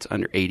package, it's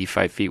under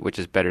 85 feet, which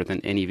is better than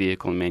any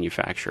vehicle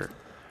manufacturer.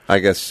 I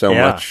guess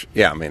much.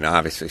 Yeah, I mean,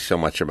 obviously so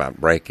much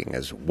about braking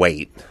is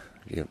weight.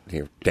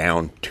 You're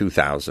down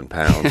 2,000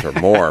 pounds or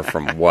more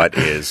from what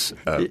is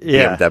a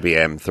BMW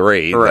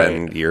M3, right.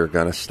 Then you're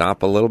going to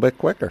stop a little bit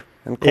quicker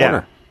and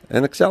corner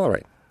and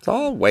accelerate. It's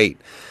all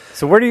weight.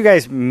 So where do you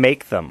guys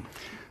make them?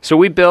 So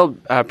we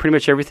build pretty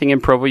much everything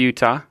in Provo,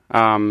 Utah.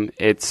 We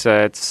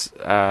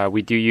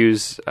do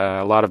use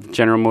a lot of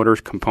General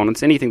Motors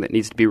components, anything that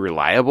needs to be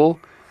reliable.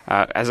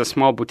 As a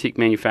small boutique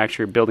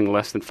manufacturer building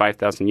less than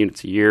 5,000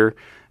 units a year,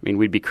 I mean,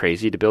 we'd be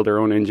crazy to build our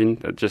own engine.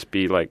 That'd just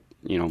be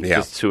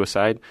just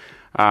suicide.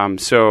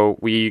 So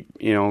we,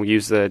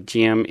 use the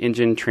GM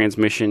engine,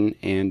 transmission,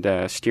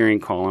 and steering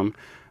column.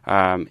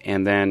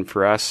 And then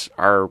for us,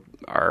 our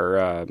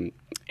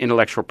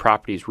intellectual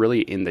property is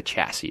really in the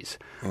chassis.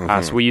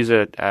 Mm-hmm. So we use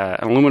an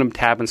aluminum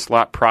tab and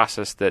slot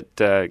process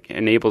that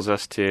enables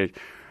us to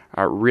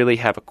really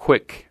have a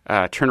quick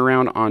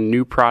turnaround on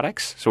new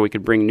products. So we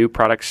could bring new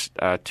products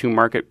to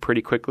market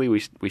pretty quickly.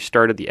 We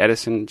started the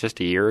Edison just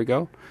a year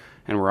ago,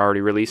 and we're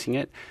already releasing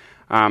it.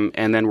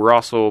 And then we're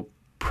also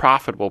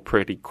profitable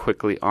pretty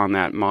quickly on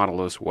that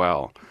model as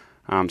well.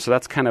 So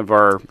that's kind of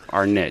our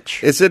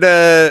niche. Is it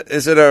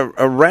a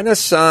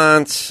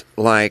Renaissance,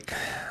 like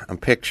I'm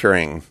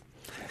picturing,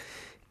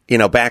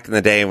 back in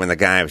the day when the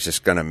guy was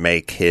just going to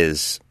make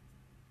his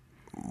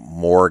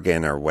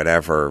Morgan or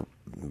whatever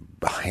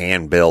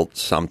hand-built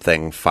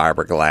something,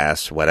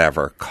 fiberglass,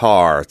 whatever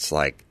car,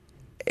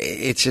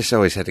 it's just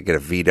always had to get a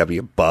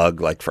VW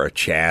Bug like for a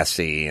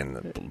chassis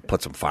and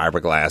put some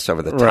fiberglass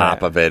over the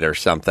top of it or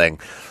something.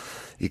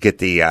 You get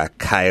the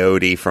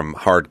Coyote from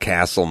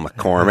Hardcastle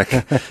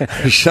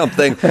McCormick or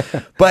something.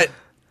 But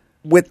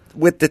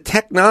with the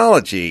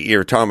technology,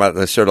 you're talking about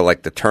the sort of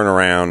like the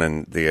turnaround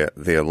and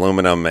the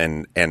aluminum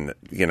and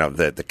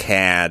the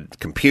CAD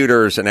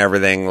computers and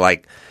everything.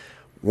 Like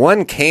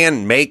one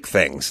can make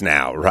things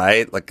now,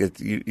 right? Like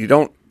you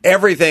don't.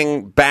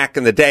 Everything back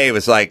in the day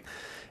was like.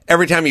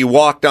 Every time you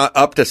walked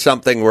up to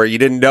something where you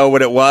didn't know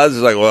what it was,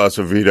 it's like, well, it's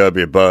a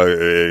VW Bug.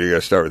 You got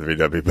to start with the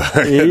VW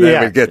Bug. And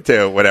then we get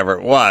to whatever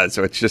it was.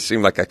 So it just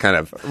seemed like a kind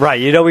of...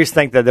 Right. You'd always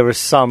think that there was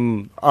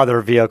some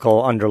other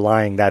vehicle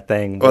underlying that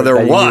thing. Well,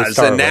 there was.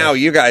 And now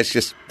you guys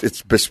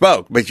it's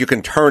bespoke, but you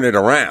can turn it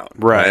around.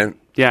 Right?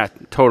 Yeah,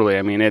 totally.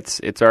 I mean,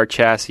 it's our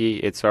chassis.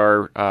 It's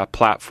our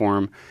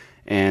platform.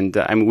 And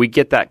we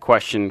get that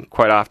question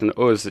quite often.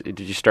 Did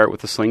you start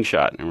with a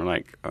slingshot? And we're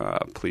like,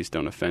 please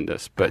don't offend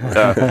us. But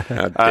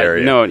how dare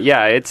you? No,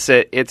 yeah, it's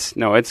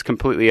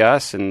completely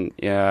us, and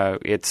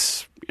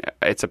it's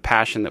a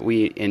passion that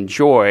we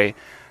enjoy.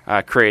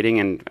 creating,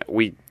 and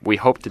we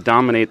hope to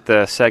dominate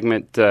the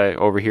segment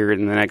over here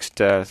in the next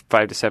 5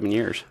 to 7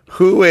 years.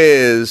 Who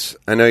is?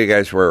 I know you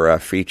guys were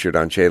featured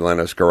on Jay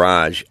Leno's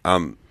Garage.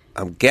 I'm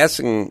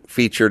guessing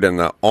featured in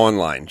the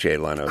online Jay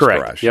Leno's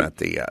Correct. Garage, Yep.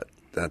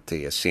 not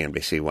the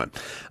CNBC one.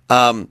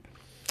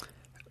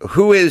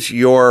 Who is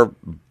your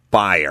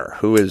buyer?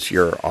 Who is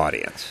your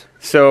audience?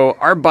 So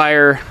our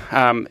buyer,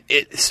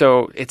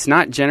 it's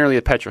not generally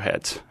the petrol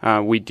heads.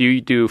 We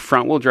do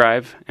front-wheel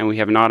drive, and we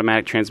have an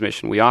automatic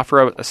transmission. We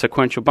offer a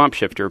sequential bump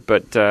shifter,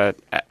 but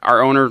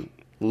our owner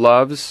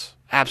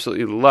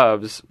absolutely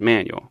loves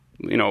manual.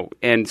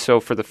 And so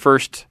for the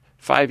first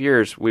 5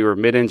 years, we were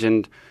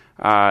mid-engined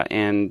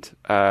and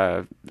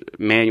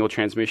manual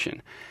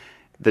transmission.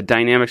 The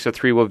dynamics of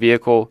three-wheel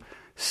vehicle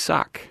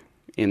suck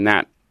in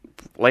that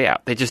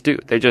layout. They just do.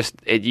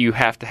 You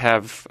have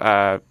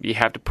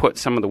to put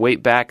some of the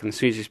weight back, and as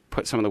soon as you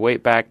put some of the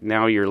weight back,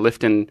 now you're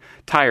lifting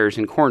tires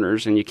in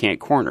corners, and you can't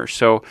corner.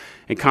 So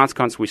in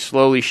consequence, we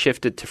slowly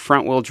shifted to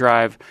front-wheel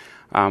drive,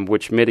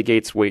 which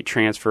mitigates weight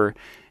transfer.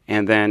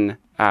 And then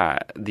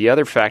the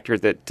other factor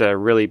that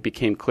really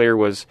became clear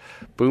was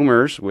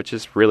boomers, which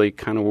is really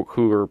kind of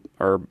who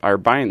are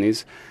buying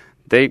these.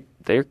 They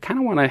kind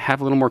of want to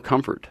have a little more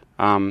comfort.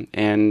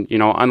 And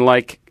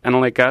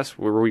unlike us,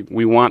 where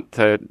we want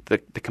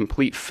the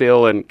complete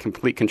feel and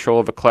complete control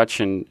of a clutch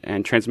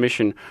and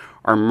transmission,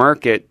 our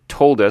market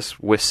told us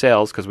with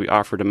sales, because we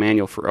offered a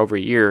manual for over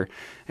a year,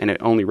 and it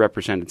only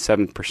represented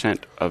 7%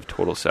 of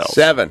total sales.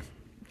 7.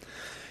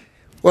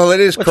 Well, it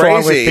is What's crazy.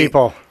 wrong with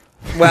people?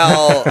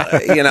 Well,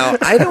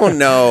 I don't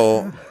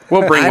know.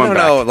 We'll bring one I don't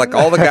back. know. Like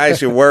all the guys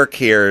who work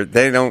here,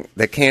 they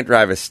can't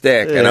drive a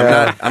stick, and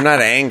I'm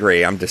not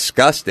angry. I'm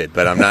disgusted,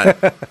 but I'm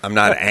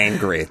not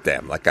angry at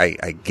them. Like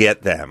I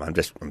get them. I'm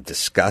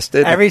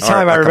disgusted. Every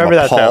time or, I remember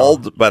I'm that, though.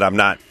 appalled, but I'm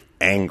not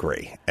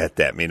angry at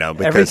them.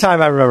 Because Every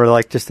time I remember,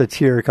 like, just a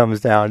tear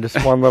comes down,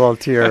 just one little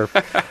tear.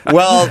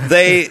 Well,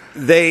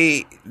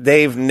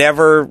 they've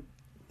never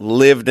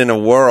lived in a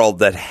world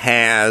that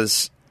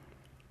has,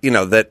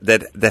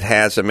 that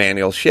has a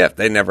manual shift.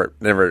 They never.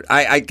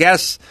 I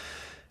guess.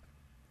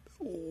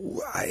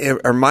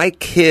 Are my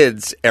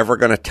kids ever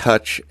going to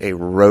touch a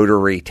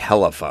rotary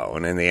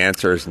telephone? And the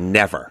answer is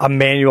never. A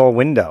manual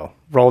window,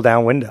 roll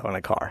down window in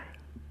a car.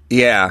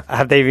 Yeah.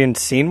 Have they even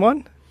seen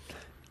one?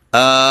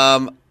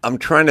 I'm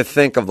trying to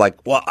think of I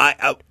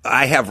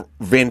have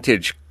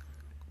vintage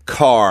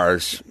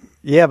cars.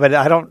 Yeah, but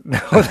I don't know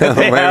that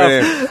they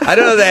have. I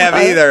don't know if they have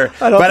either.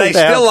 But I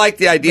still like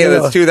the idea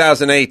that it's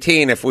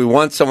 2018. If we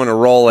want someone to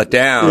roll it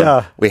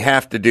down, we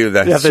have to do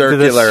the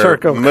circular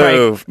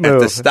move at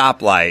the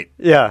stoplight.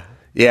 Yeah.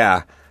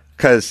 Yeah,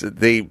 because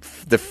the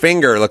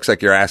finger looks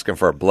like you're asking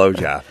for a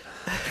blowjob.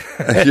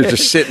 You're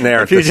just sitting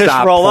there at the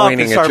stop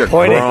pointing at your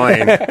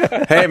groin.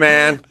 Hey,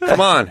 man,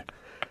 come on.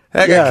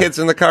 I got kids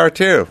in the car,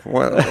 too.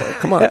 Well,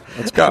 come on,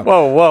 let's go.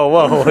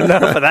 Whoa.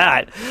 Enough of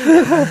that.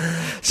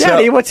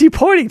 Daddy, what's he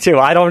pointing to?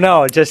 I don't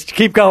know. Just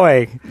keep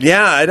going.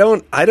 Yeah, I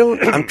don't.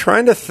 I'm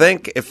trying to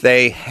think if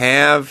they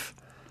have.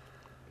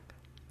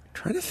 I'm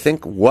trying to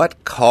think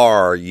what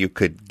car you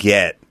could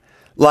get.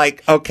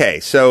 Like, okay,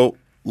 so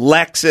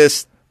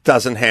Lexus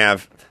doesn't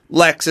have.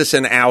 Lexus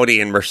and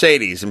Audi and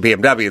Mercedes and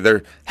BMW,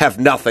 they have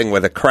nothing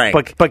with a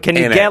crank. But can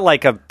you get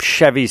like a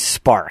Chevy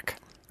Spark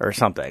or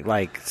something?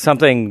 Like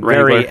something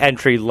very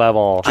entry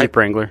level. Jeep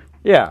Wrangler.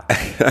 Yeah.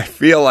 I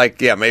feel like,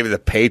 maybe the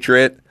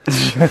Patriot.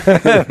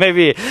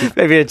 maybe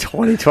a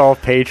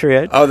 2012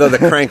 Patriot. Although the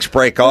cranks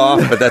break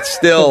off, but that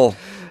still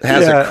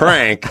has a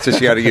crank. It's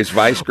just you got to use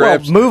vice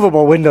grips. Well,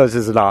 movable windows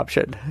is an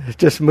option.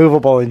 Just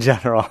movable in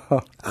general.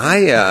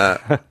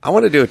 I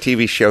want to do a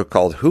TV show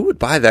called Who Would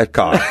Buy That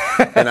Car?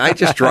 And I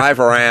just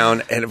drive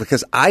around, and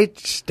because I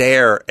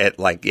stare at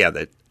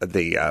the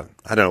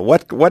I don't know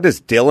what does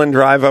Dylan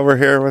drive over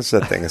here? What's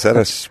that thing? Is that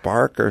a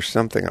Spark or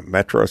something? A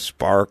Metro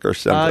Spark or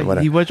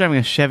something? He was driving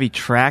a Chevy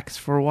Trax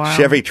for a while.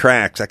 Chevy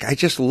Trax. Like I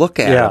just look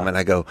at him and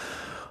I go,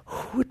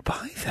 who would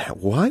buy that?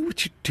 Why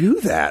would you do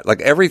that?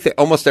 Like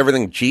almost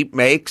everything Jeep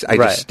makes, I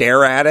just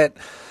stare at it.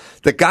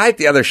 The guy at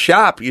the other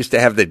shop used to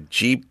have the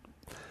Jeep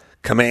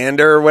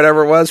Commander or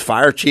whatever it was,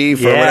 Fire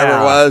Chief or whatever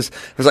it was.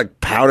 It was like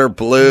powder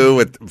blue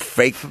with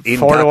fake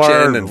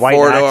induction and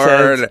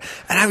four-door. And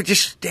I would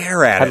just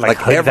stare at it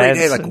like every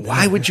day. Like,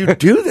 why would you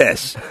do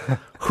this?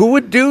 Who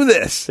would do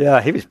this? Yeah,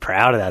 he was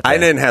proud of that thing. I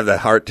didn't have the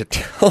heart to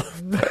tell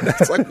him.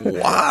 It's like,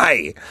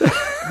 why?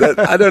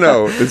 I don't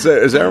know. Is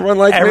everyone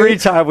like every me?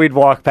 time we'd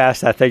walk past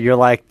that thing, you're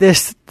like,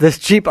 this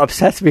Jeep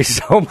upsets me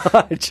so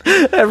much.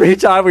 Every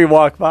time we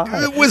walk by.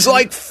 It was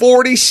like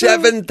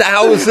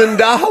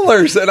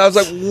 $47,000. And I was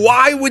like,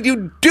 why would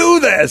you do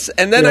this?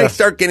 And then I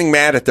start getting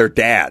mad at their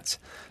dads.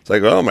 It's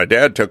like, oh, my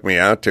dad took me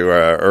out to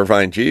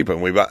Irvine Jeep.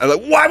 And I'm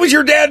like, why would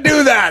your dad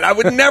do that? I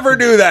would never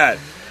do that.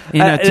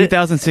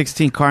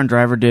 2016, Car and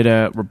Driver did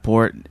a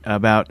report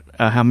about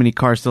how many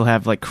cars still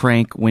have like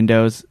crank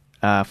windows.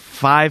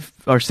 5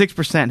 or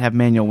 6% have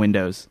manual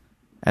windows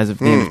as of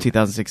the end of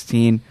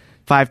 2016.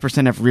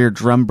 5% have rear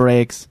drum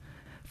brakes.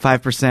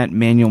 5%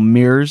 manual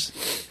mirrors.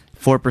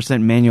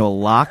 4% manual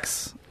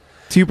locks.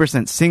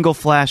 2% single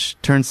flash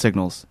turn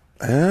signals.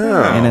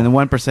 Oh. And then the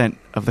 1%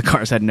 of the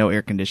cars had no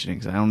air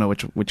conditioning. So I don't know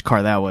which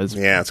car that was.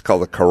 Yeah, it's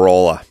called a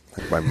Corolla.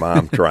 My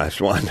mom drives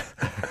one.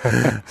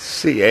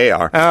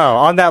 CAR. Oh,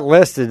 on that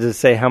list, did it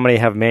say how many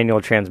have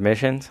manual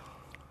transmissions?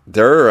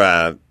 They're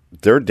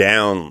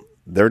down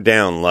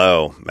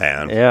low,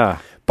 man. Yeah.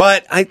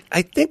 But I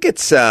think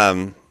it's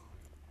I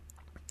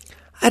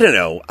don't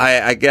know.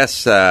 I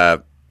guess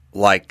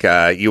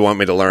you want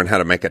me to learn how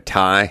to make a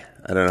tie.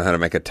 I don't know how to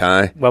make a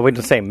tie. Well, we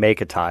don't say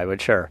make a tie,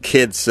 but sure.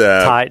 Kids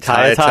tie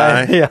a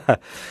tie. Yeah.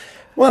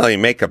 Well, you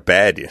make a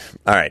bed.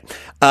 All right.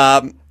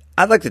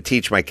 I'd like to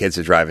teach my kids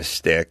to drive a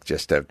stick.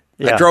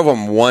 I drove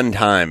them one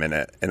time in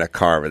a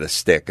car with a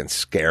stick and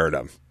scared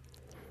them.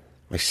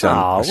 My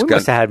son. We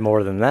must have had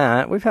more than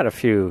that. We've had a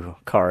few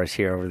cars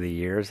here over the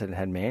years that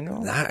had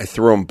manual. I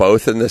threw them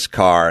both in this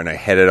car, and I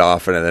headed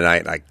off into the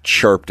night, and I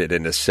chirped it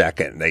into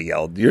second. And they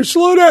yelled, "You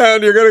slow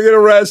down, you're going to get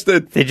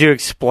arrested." Did you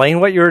explain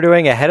what you were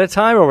doing ahead of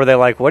time, or were they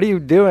like, what are you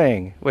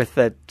doing with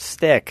that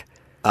stick?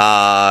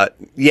 Yeah,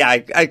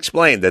 I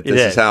explained that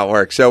this is how it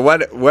works. So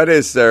what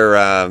is their...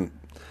 I'm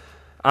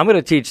going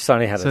to teach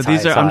Sonny how to tie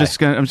these are. I'm just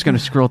going to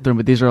scroll through,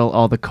 but these are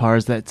all the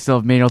cars that still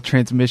have manual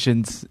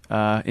transmissions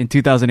in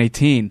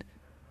 2018.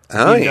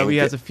 BMW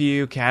has a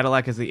few.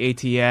 Cadillac has the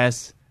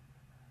ATS.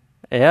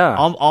 Yeah.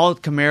 All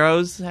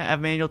Camaros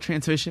have manual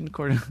transmission.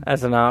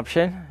 As an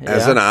option. Yeah.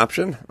 As an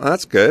option? Well,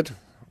 that's good.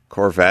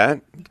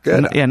 Corvette.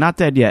 Good. Yeah, not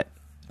dead yet.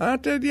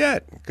 Not dead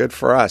yet. Good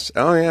for us.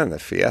 Oh, yeah, and the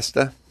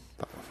Fiesta,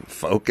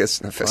 Focus,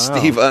 and the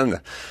Festiva, and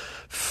the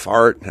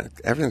Fart.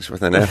 Everything's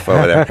with an F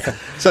over there.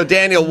 So,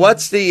 Daniel,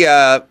 what's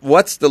the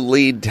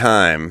lead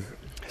time?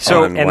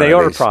 And the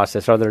order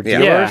process, are there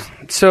dealers? Yeah.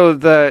 So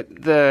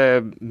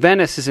the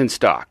Venice is in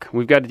stock.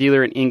 We've got a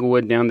dealer in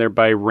Inglewood down there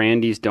by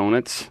Randy's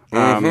Donuts,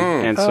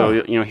 and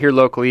so here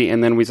locally.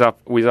 And then we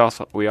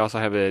also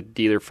have a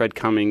dealer, Fred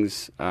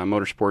Cummings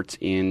Motorsports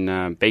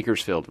in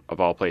Bakersfield, of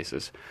all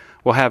places.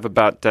 We'll have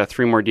about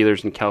 3 more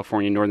dealers in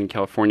California, Northern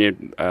California,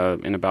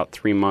 in about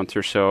 3 months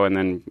or so, and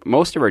then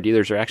most of our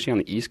dealers are actually on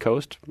the East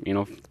Coast.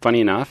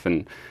 Funny enough,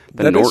 and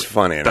the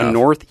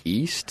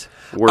Northeast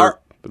where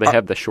they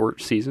have the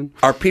short season.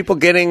 Are people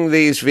getting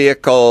these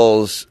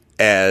vehicles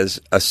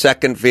as a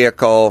second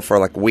vehicle for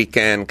like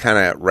weekend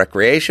kind of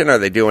recreation? Are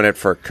they doing it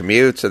for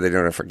commutes? Are they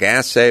doing it for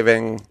gas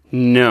saving?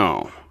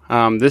 No.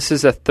 This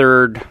is a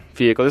third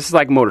vehicle. This is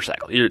like a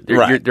motorcycle.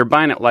 They're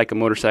buying it like a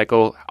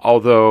motorcycle,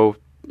 although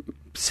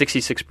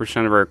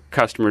 66% of our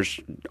customers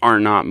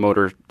are not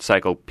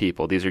motorcycle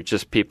people. These are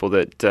just people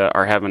that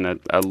are having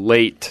a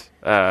late,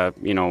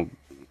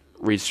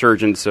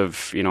 resurgence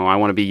of, I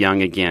want to be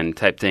young again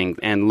type thing,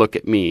 and look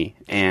at me,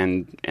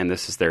 and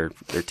this is their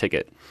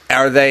ticket.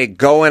 Are they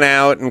going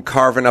out and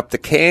carving up the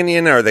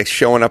canyon? Are they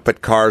showing up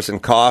at Cars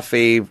and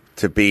Coffee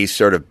to be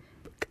sort of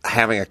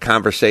having a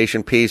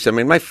conversation piece? I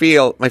mean, my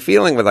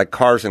feeling with like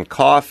Cars and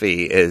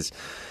Coffee is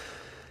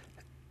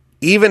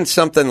even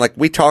something like,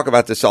 we talk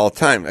about this all the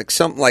time, like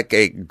something like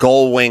a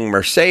Gullwing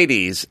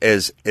Mercedes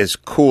is as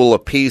cool a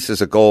piece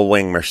as a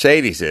Gullwing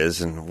Mercedes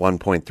is, and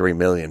 $1.3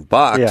 million.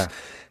 Yeah.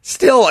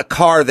 Still a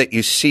car that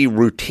you see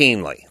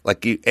routinely,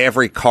 like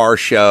every car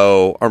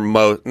show, or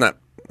not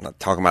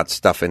talking about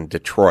stuff in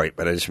Detroit,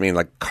 but I just mean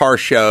like car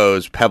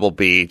shows, Pebble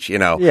Beach,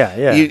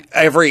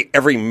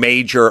 every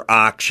major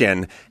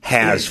auction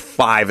has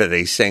 5 of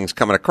these things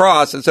coming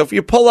across. And so if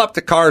you pull up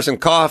to Cars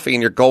and Coffee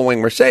and you're going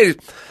Mercedes,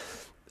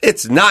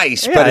 it's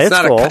nice, but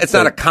it's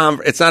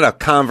not a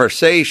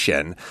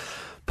conversation.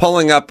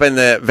 Pulling up in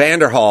the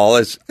Vanderhall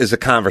is a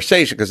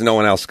conversation because no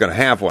one else is going to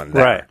have one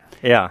there. Right.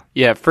 Yeah.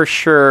 Yeah, for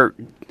sure.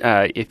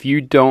 If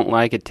you don't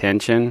like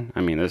attention,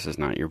 this is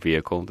not your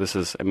vehicle.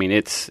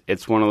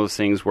 It's one of those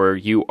things where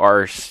you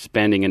are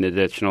spending an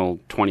additional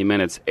 20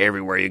 minutes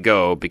everywhere you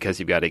go because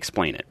you've got to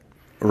explain it.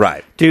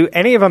 Right. Do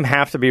any of them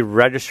have to be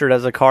registered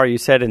as a car? You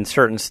said in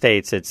certain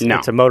states it's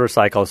a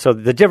motorcycle. So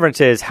the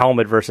difference is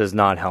helmet versus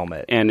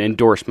non-helmet. And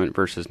endorsement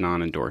versus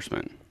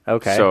non-endorsement.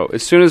 Okay. So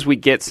as soon as we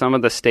get some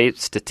of the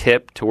states to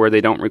tip to where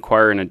they don't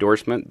require an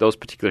endorsement, those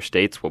particular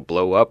states will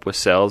blow up with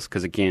sales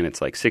because, again,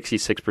 it's like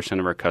 66%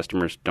 of our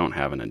customers don't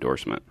have an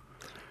endorsement.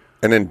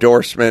 An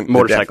endorsement?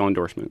 Motorcycle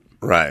endorsement.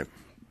 Right.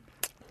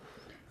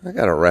 I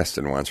got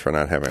arrested once for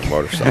not having a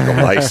motorcycle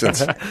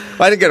license.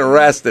 I didn't get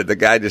arrested. The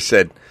guy just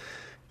said,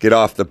 "Get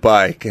off the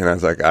bike." And I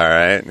was like, all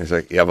right. And he's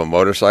like, "You have a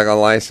motorcycle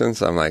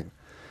license?" I'm like,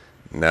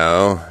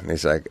 "No." And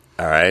he's like,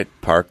 "All right,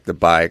 park the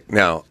bike."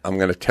 "No, I'm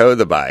going to tow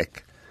the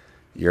bike.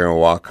 You're going to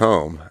walk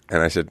home."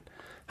 And I said,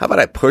 "How about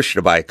I push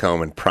the bike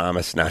home and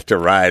promise not to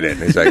ride it?"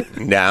 And he's like,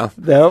 "No."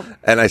 Nope.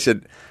 And I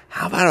said,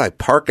 "How about I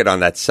park it on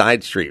that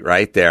side street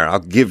right there? I'll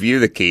give you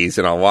the keys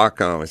and I'll walk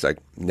home." He's like,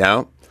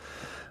 "No,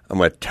 I'm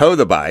going to tow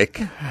the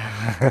bike."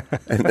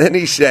 And then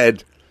he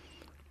said,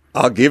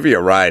 "I'll give you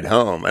a ride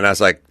home." And I was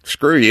like,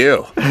 "Screw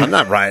you. I'm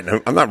not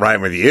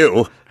riding with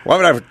you. Why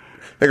would I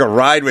take a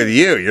ride with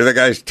you? You're the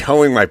guy who's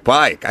towing my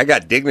bike. I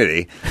got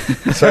dignity."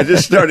 So I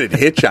just started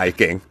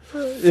hitchhiking.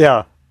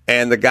 Yeah.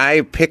 And the guy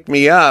who picked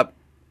me up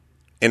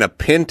in a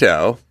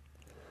Pinto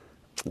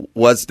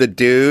was the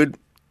dude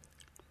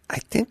I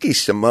think he's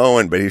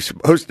Samoan, but he's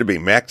supposed to be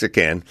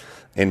Mexican.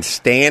 And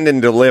Stand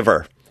and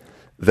Deliver,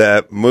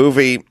 the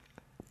movie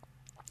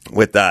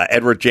with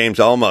Edward James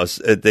Olmos,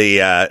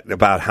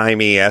 about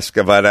Jaime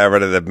Escobar,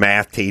 the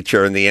math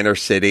teacher in the inner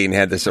city, and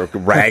had this sort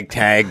of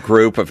ragtag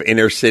group of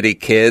inner city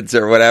kids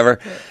or whatever,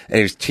 and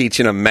he was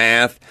teaching them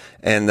math,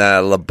 and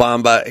La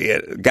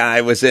Bamba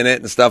guy was in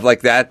it and stuff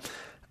like that.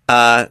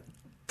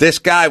 This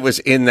guy was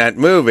in that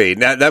movie.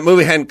 Now that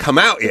movie hadn't come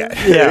out yet.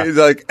 Yeah.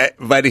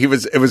 But it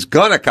was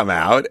gonna come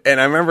out, and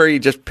I remember he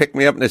just picked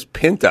me up in his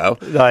Pinto.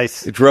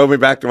 Nice. He drove me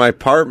back to my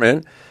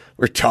apartment.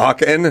 We're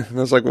talking, and I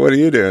was like, "What do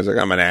you do?" I was like,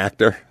 "I'm an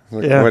actor." I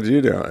was like, "What did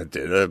you do?" I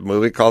did a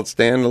movie called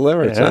Stand and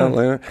Deliver.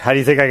 Yeah. How do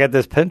you think I get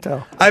this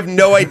Pinto? I have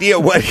no idea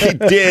what he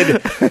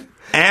did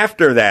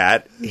after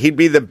that. He'd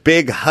be the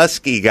big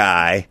husky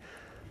guy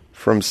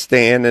from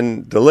Stand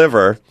and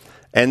Deliver,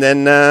 and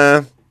then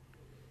I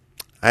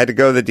had to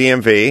go to the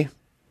DMV,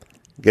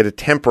 get a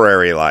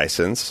temporary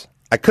license.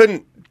 I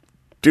couldn't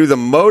do the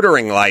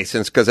motoring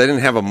license because I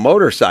didn't have a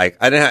motorcycle.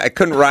 I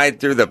couldn't ride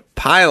through the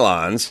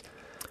pylons.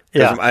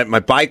 Yeah, my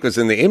bike was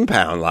in the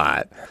impound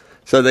lot.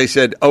 So they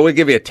said, we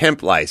give you a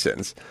temp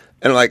license.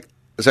 And I'm like,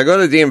 so I go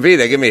to the DMV,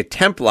 they give me a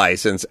temp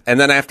license, and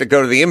then I have to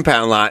go to the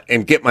impound lot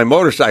and get my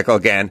motorcycle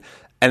again,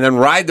 and then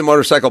ride the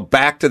motorcycle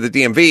back to the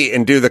DMV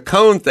and do the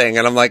cone thing.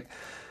 And I'm like,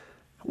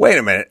 wait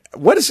a minute,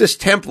 what is this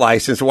temp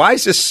license? Why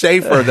is this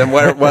safer than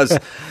what it was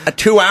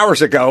 2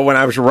 hours ago when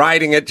I was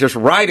just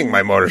riding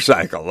my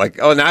motorcycle? Like,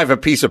 now I have a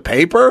piece of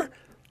paper?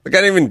 Like,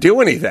 I didn't even do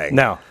anything.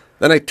 No.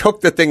 Then I took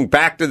the thing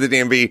back to the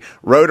DMV,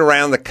 rode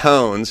around the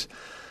cones.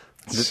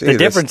 The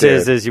difference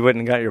is you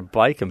wouldn't have got your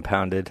bike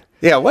impounded.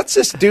 Yeah, what's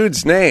this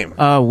dude's name?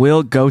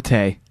 Will Gote.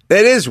 It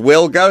is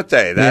Will Gote.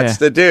 That's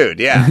the dude,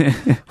 yeah.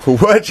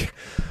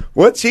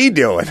 What's he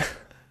doing?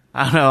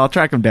 I don't know. I'll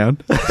track him down.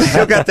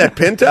 Still got that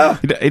Pinto?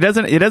 He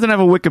doesn't have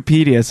a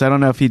Wikipedia, so I don't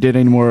know if he did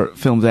any more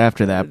films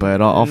after that,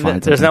 but I'll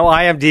find There's something. no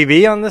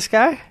IMDb on this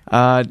guy?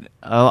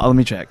 Let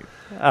me check.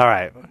 All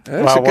right.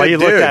 That's while you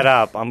dude. look that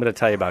up, I'm going to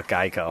tell you about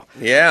Geico.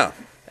 Yeah.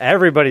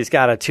 Everybody's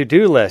got a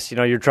to-do list.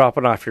 You're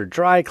dropping off your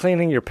dry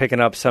cleaning, you're picking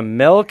up some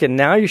milk, and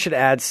now you should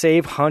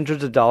save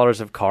hundreds of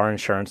dollars of car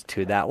insurance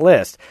to that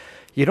list.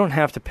 You don't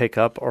have to pick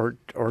up or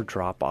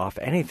drop off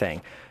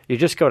anything. You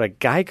just go to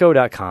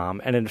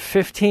geico.com, and in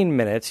 15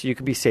 minutes, you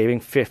could be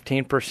saving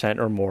 15%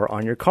 or more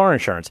on your car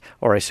insurance,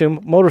 or I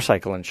assume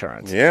motorcycle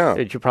insurance. Yeah.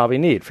 That you probably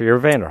need for your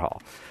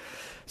Vanderhall.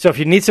 So if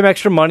you need some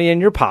extra money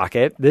in your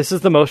pocket, this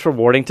is the most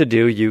rewarding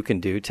to-do you can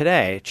do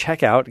today.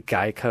 Check out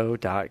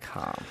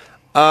geico.com.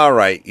 All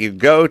right. You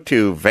go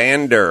to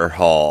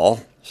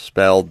Vanderhall,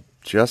 spelled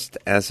just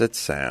as it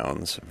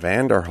sounds,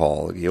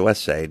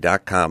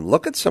 VanderhallUSA.com.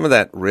 Look at some of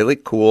that really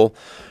cool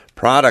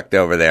product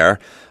over there.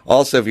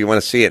 Also, if you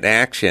want to see it in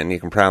action, you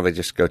can probably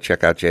just go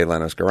check out Jay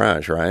Leno's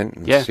garage, right?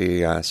 And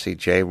see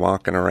Jay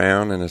walking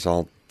around in his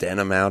all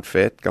denim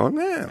outfit, going,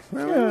 look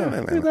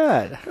at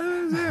that.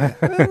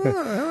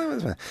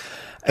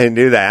 And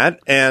do that.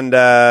 And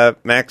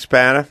Max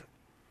Pata,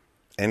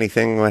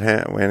 anything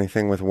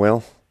with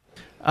Will?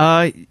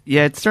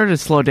 It started to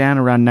slow down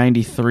around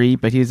 93,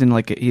 but he was in an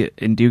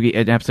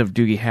episode of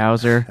Doogie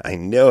Howser. I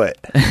knew it.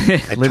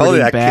 I told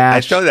you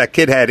that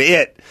kid had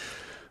it.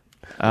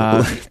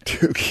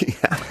 Doogie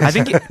Howser. I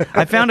think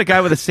I found a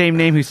guy with the same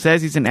name who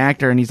says he's an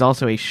actor and he's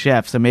also a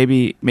chef. So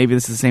maybe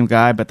this is the same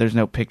guy, but there's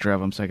no picture of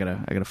him, so I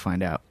gotta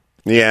find out.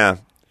 Yeah,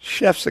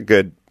 chef's a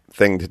good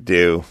thing to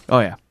do.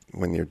 Oh yeah.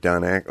 When you're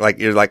done acting,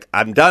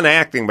 I'm done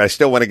acting, but I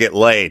still want to get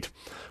laid.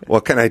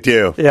 What can I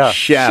do? Yeah,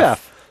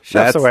 chef.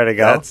 Chef's the way to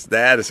go.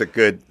 That is a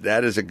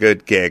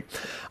good gig.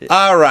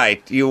 All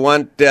right, you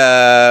want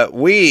it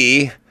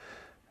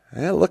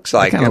looks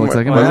like him. Looks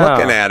like him. We're Wow.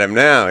 looking at him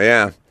now.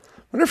 Yeah. I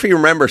wonder if he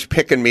remembers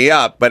picking me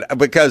up, but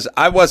because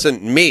I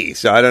wasn't me,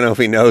 so I don't know if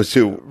he knows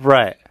who.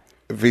 Right.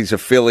 If he's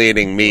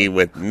affiliating me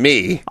with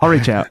me. I'll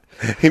reach out.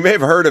 He may have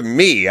heard of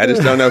me. I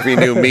just don't know if he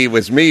knew me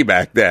was me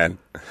back then.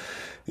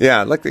 Yeah,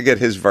 I'd like to get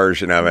his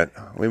version of it.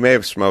 We may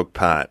have smoked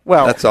pot.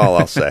 Well, that's all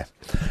I'll say.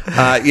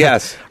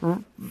 Yes.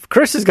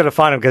 Chris is going to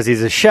find him because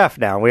he's a chef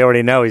now. We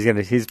already know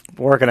he's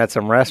working at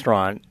some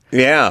restaurant.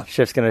 Yeah.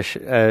 Chris is going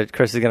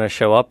to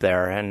show up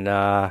there and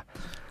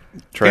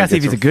try to see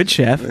if he's a good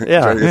chef.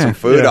 Yeah, try to get some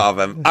food off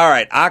him. All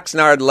right,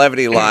 Oxnard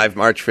Levity Live,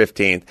 March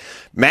 15th,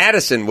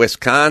 Madison,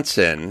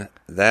 Wisconsin.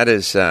 That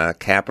is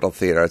Capitol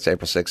Theater. It's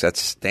April 6th.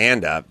 That's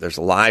stand-up. There's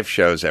live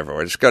shows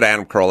everywhere. Just go to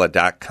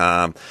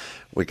adamcarolla.com.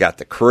 We got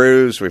the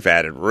cruise. We've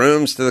added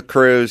rooms to the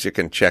cruise. You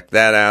can check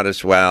that out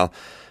as well.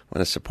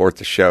 Want to support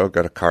the show,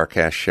 go to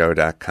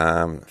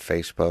carcastshow.com,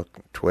 Facebook,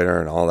 Twitter,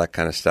 and all that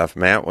kind of stuff.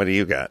 Matt, what do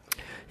you got?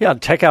 Yeah,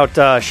 check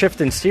out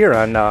Shift and Steer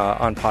on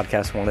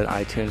Podcast One at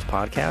iTunes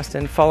Podcast,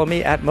 and follow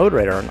me at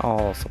Moderator on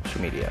all social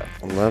media.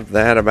 Love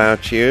that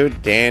about you.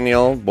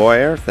 Daniel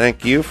Boyer,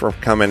 thank you for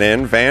coming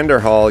in.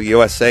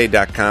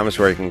 VanderhallUSA.com is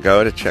where you can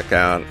go to check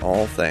out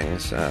all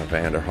things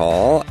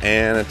Vanderhall.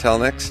 And until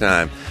next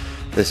time,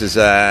 this is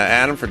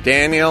Adam for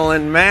Daniel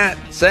and Matt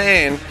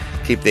saying,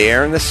 keep the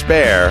air in the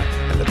spare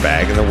and the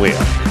bag in the wheel.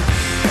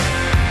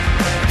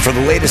 For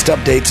the latest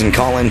updates and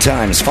call-in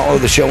times, follow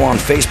the show on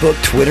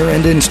Facebook, Twitter,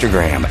 and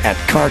Instagram at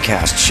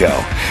CarCast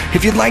Show.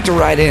 If you'd like to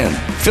write in,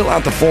 fill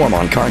out the form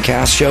on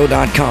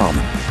CarCastShow.com.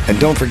 And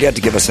don't forget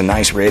to give us a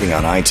nice rating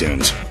on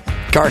iTunes.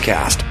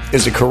 CarCast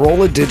is a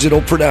Corolla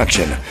Digital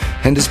production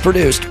and is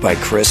produced by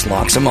Chris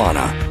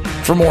Loxamana.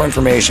 For more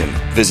information,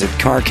 visit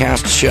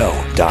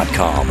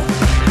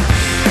CarCastShow.com.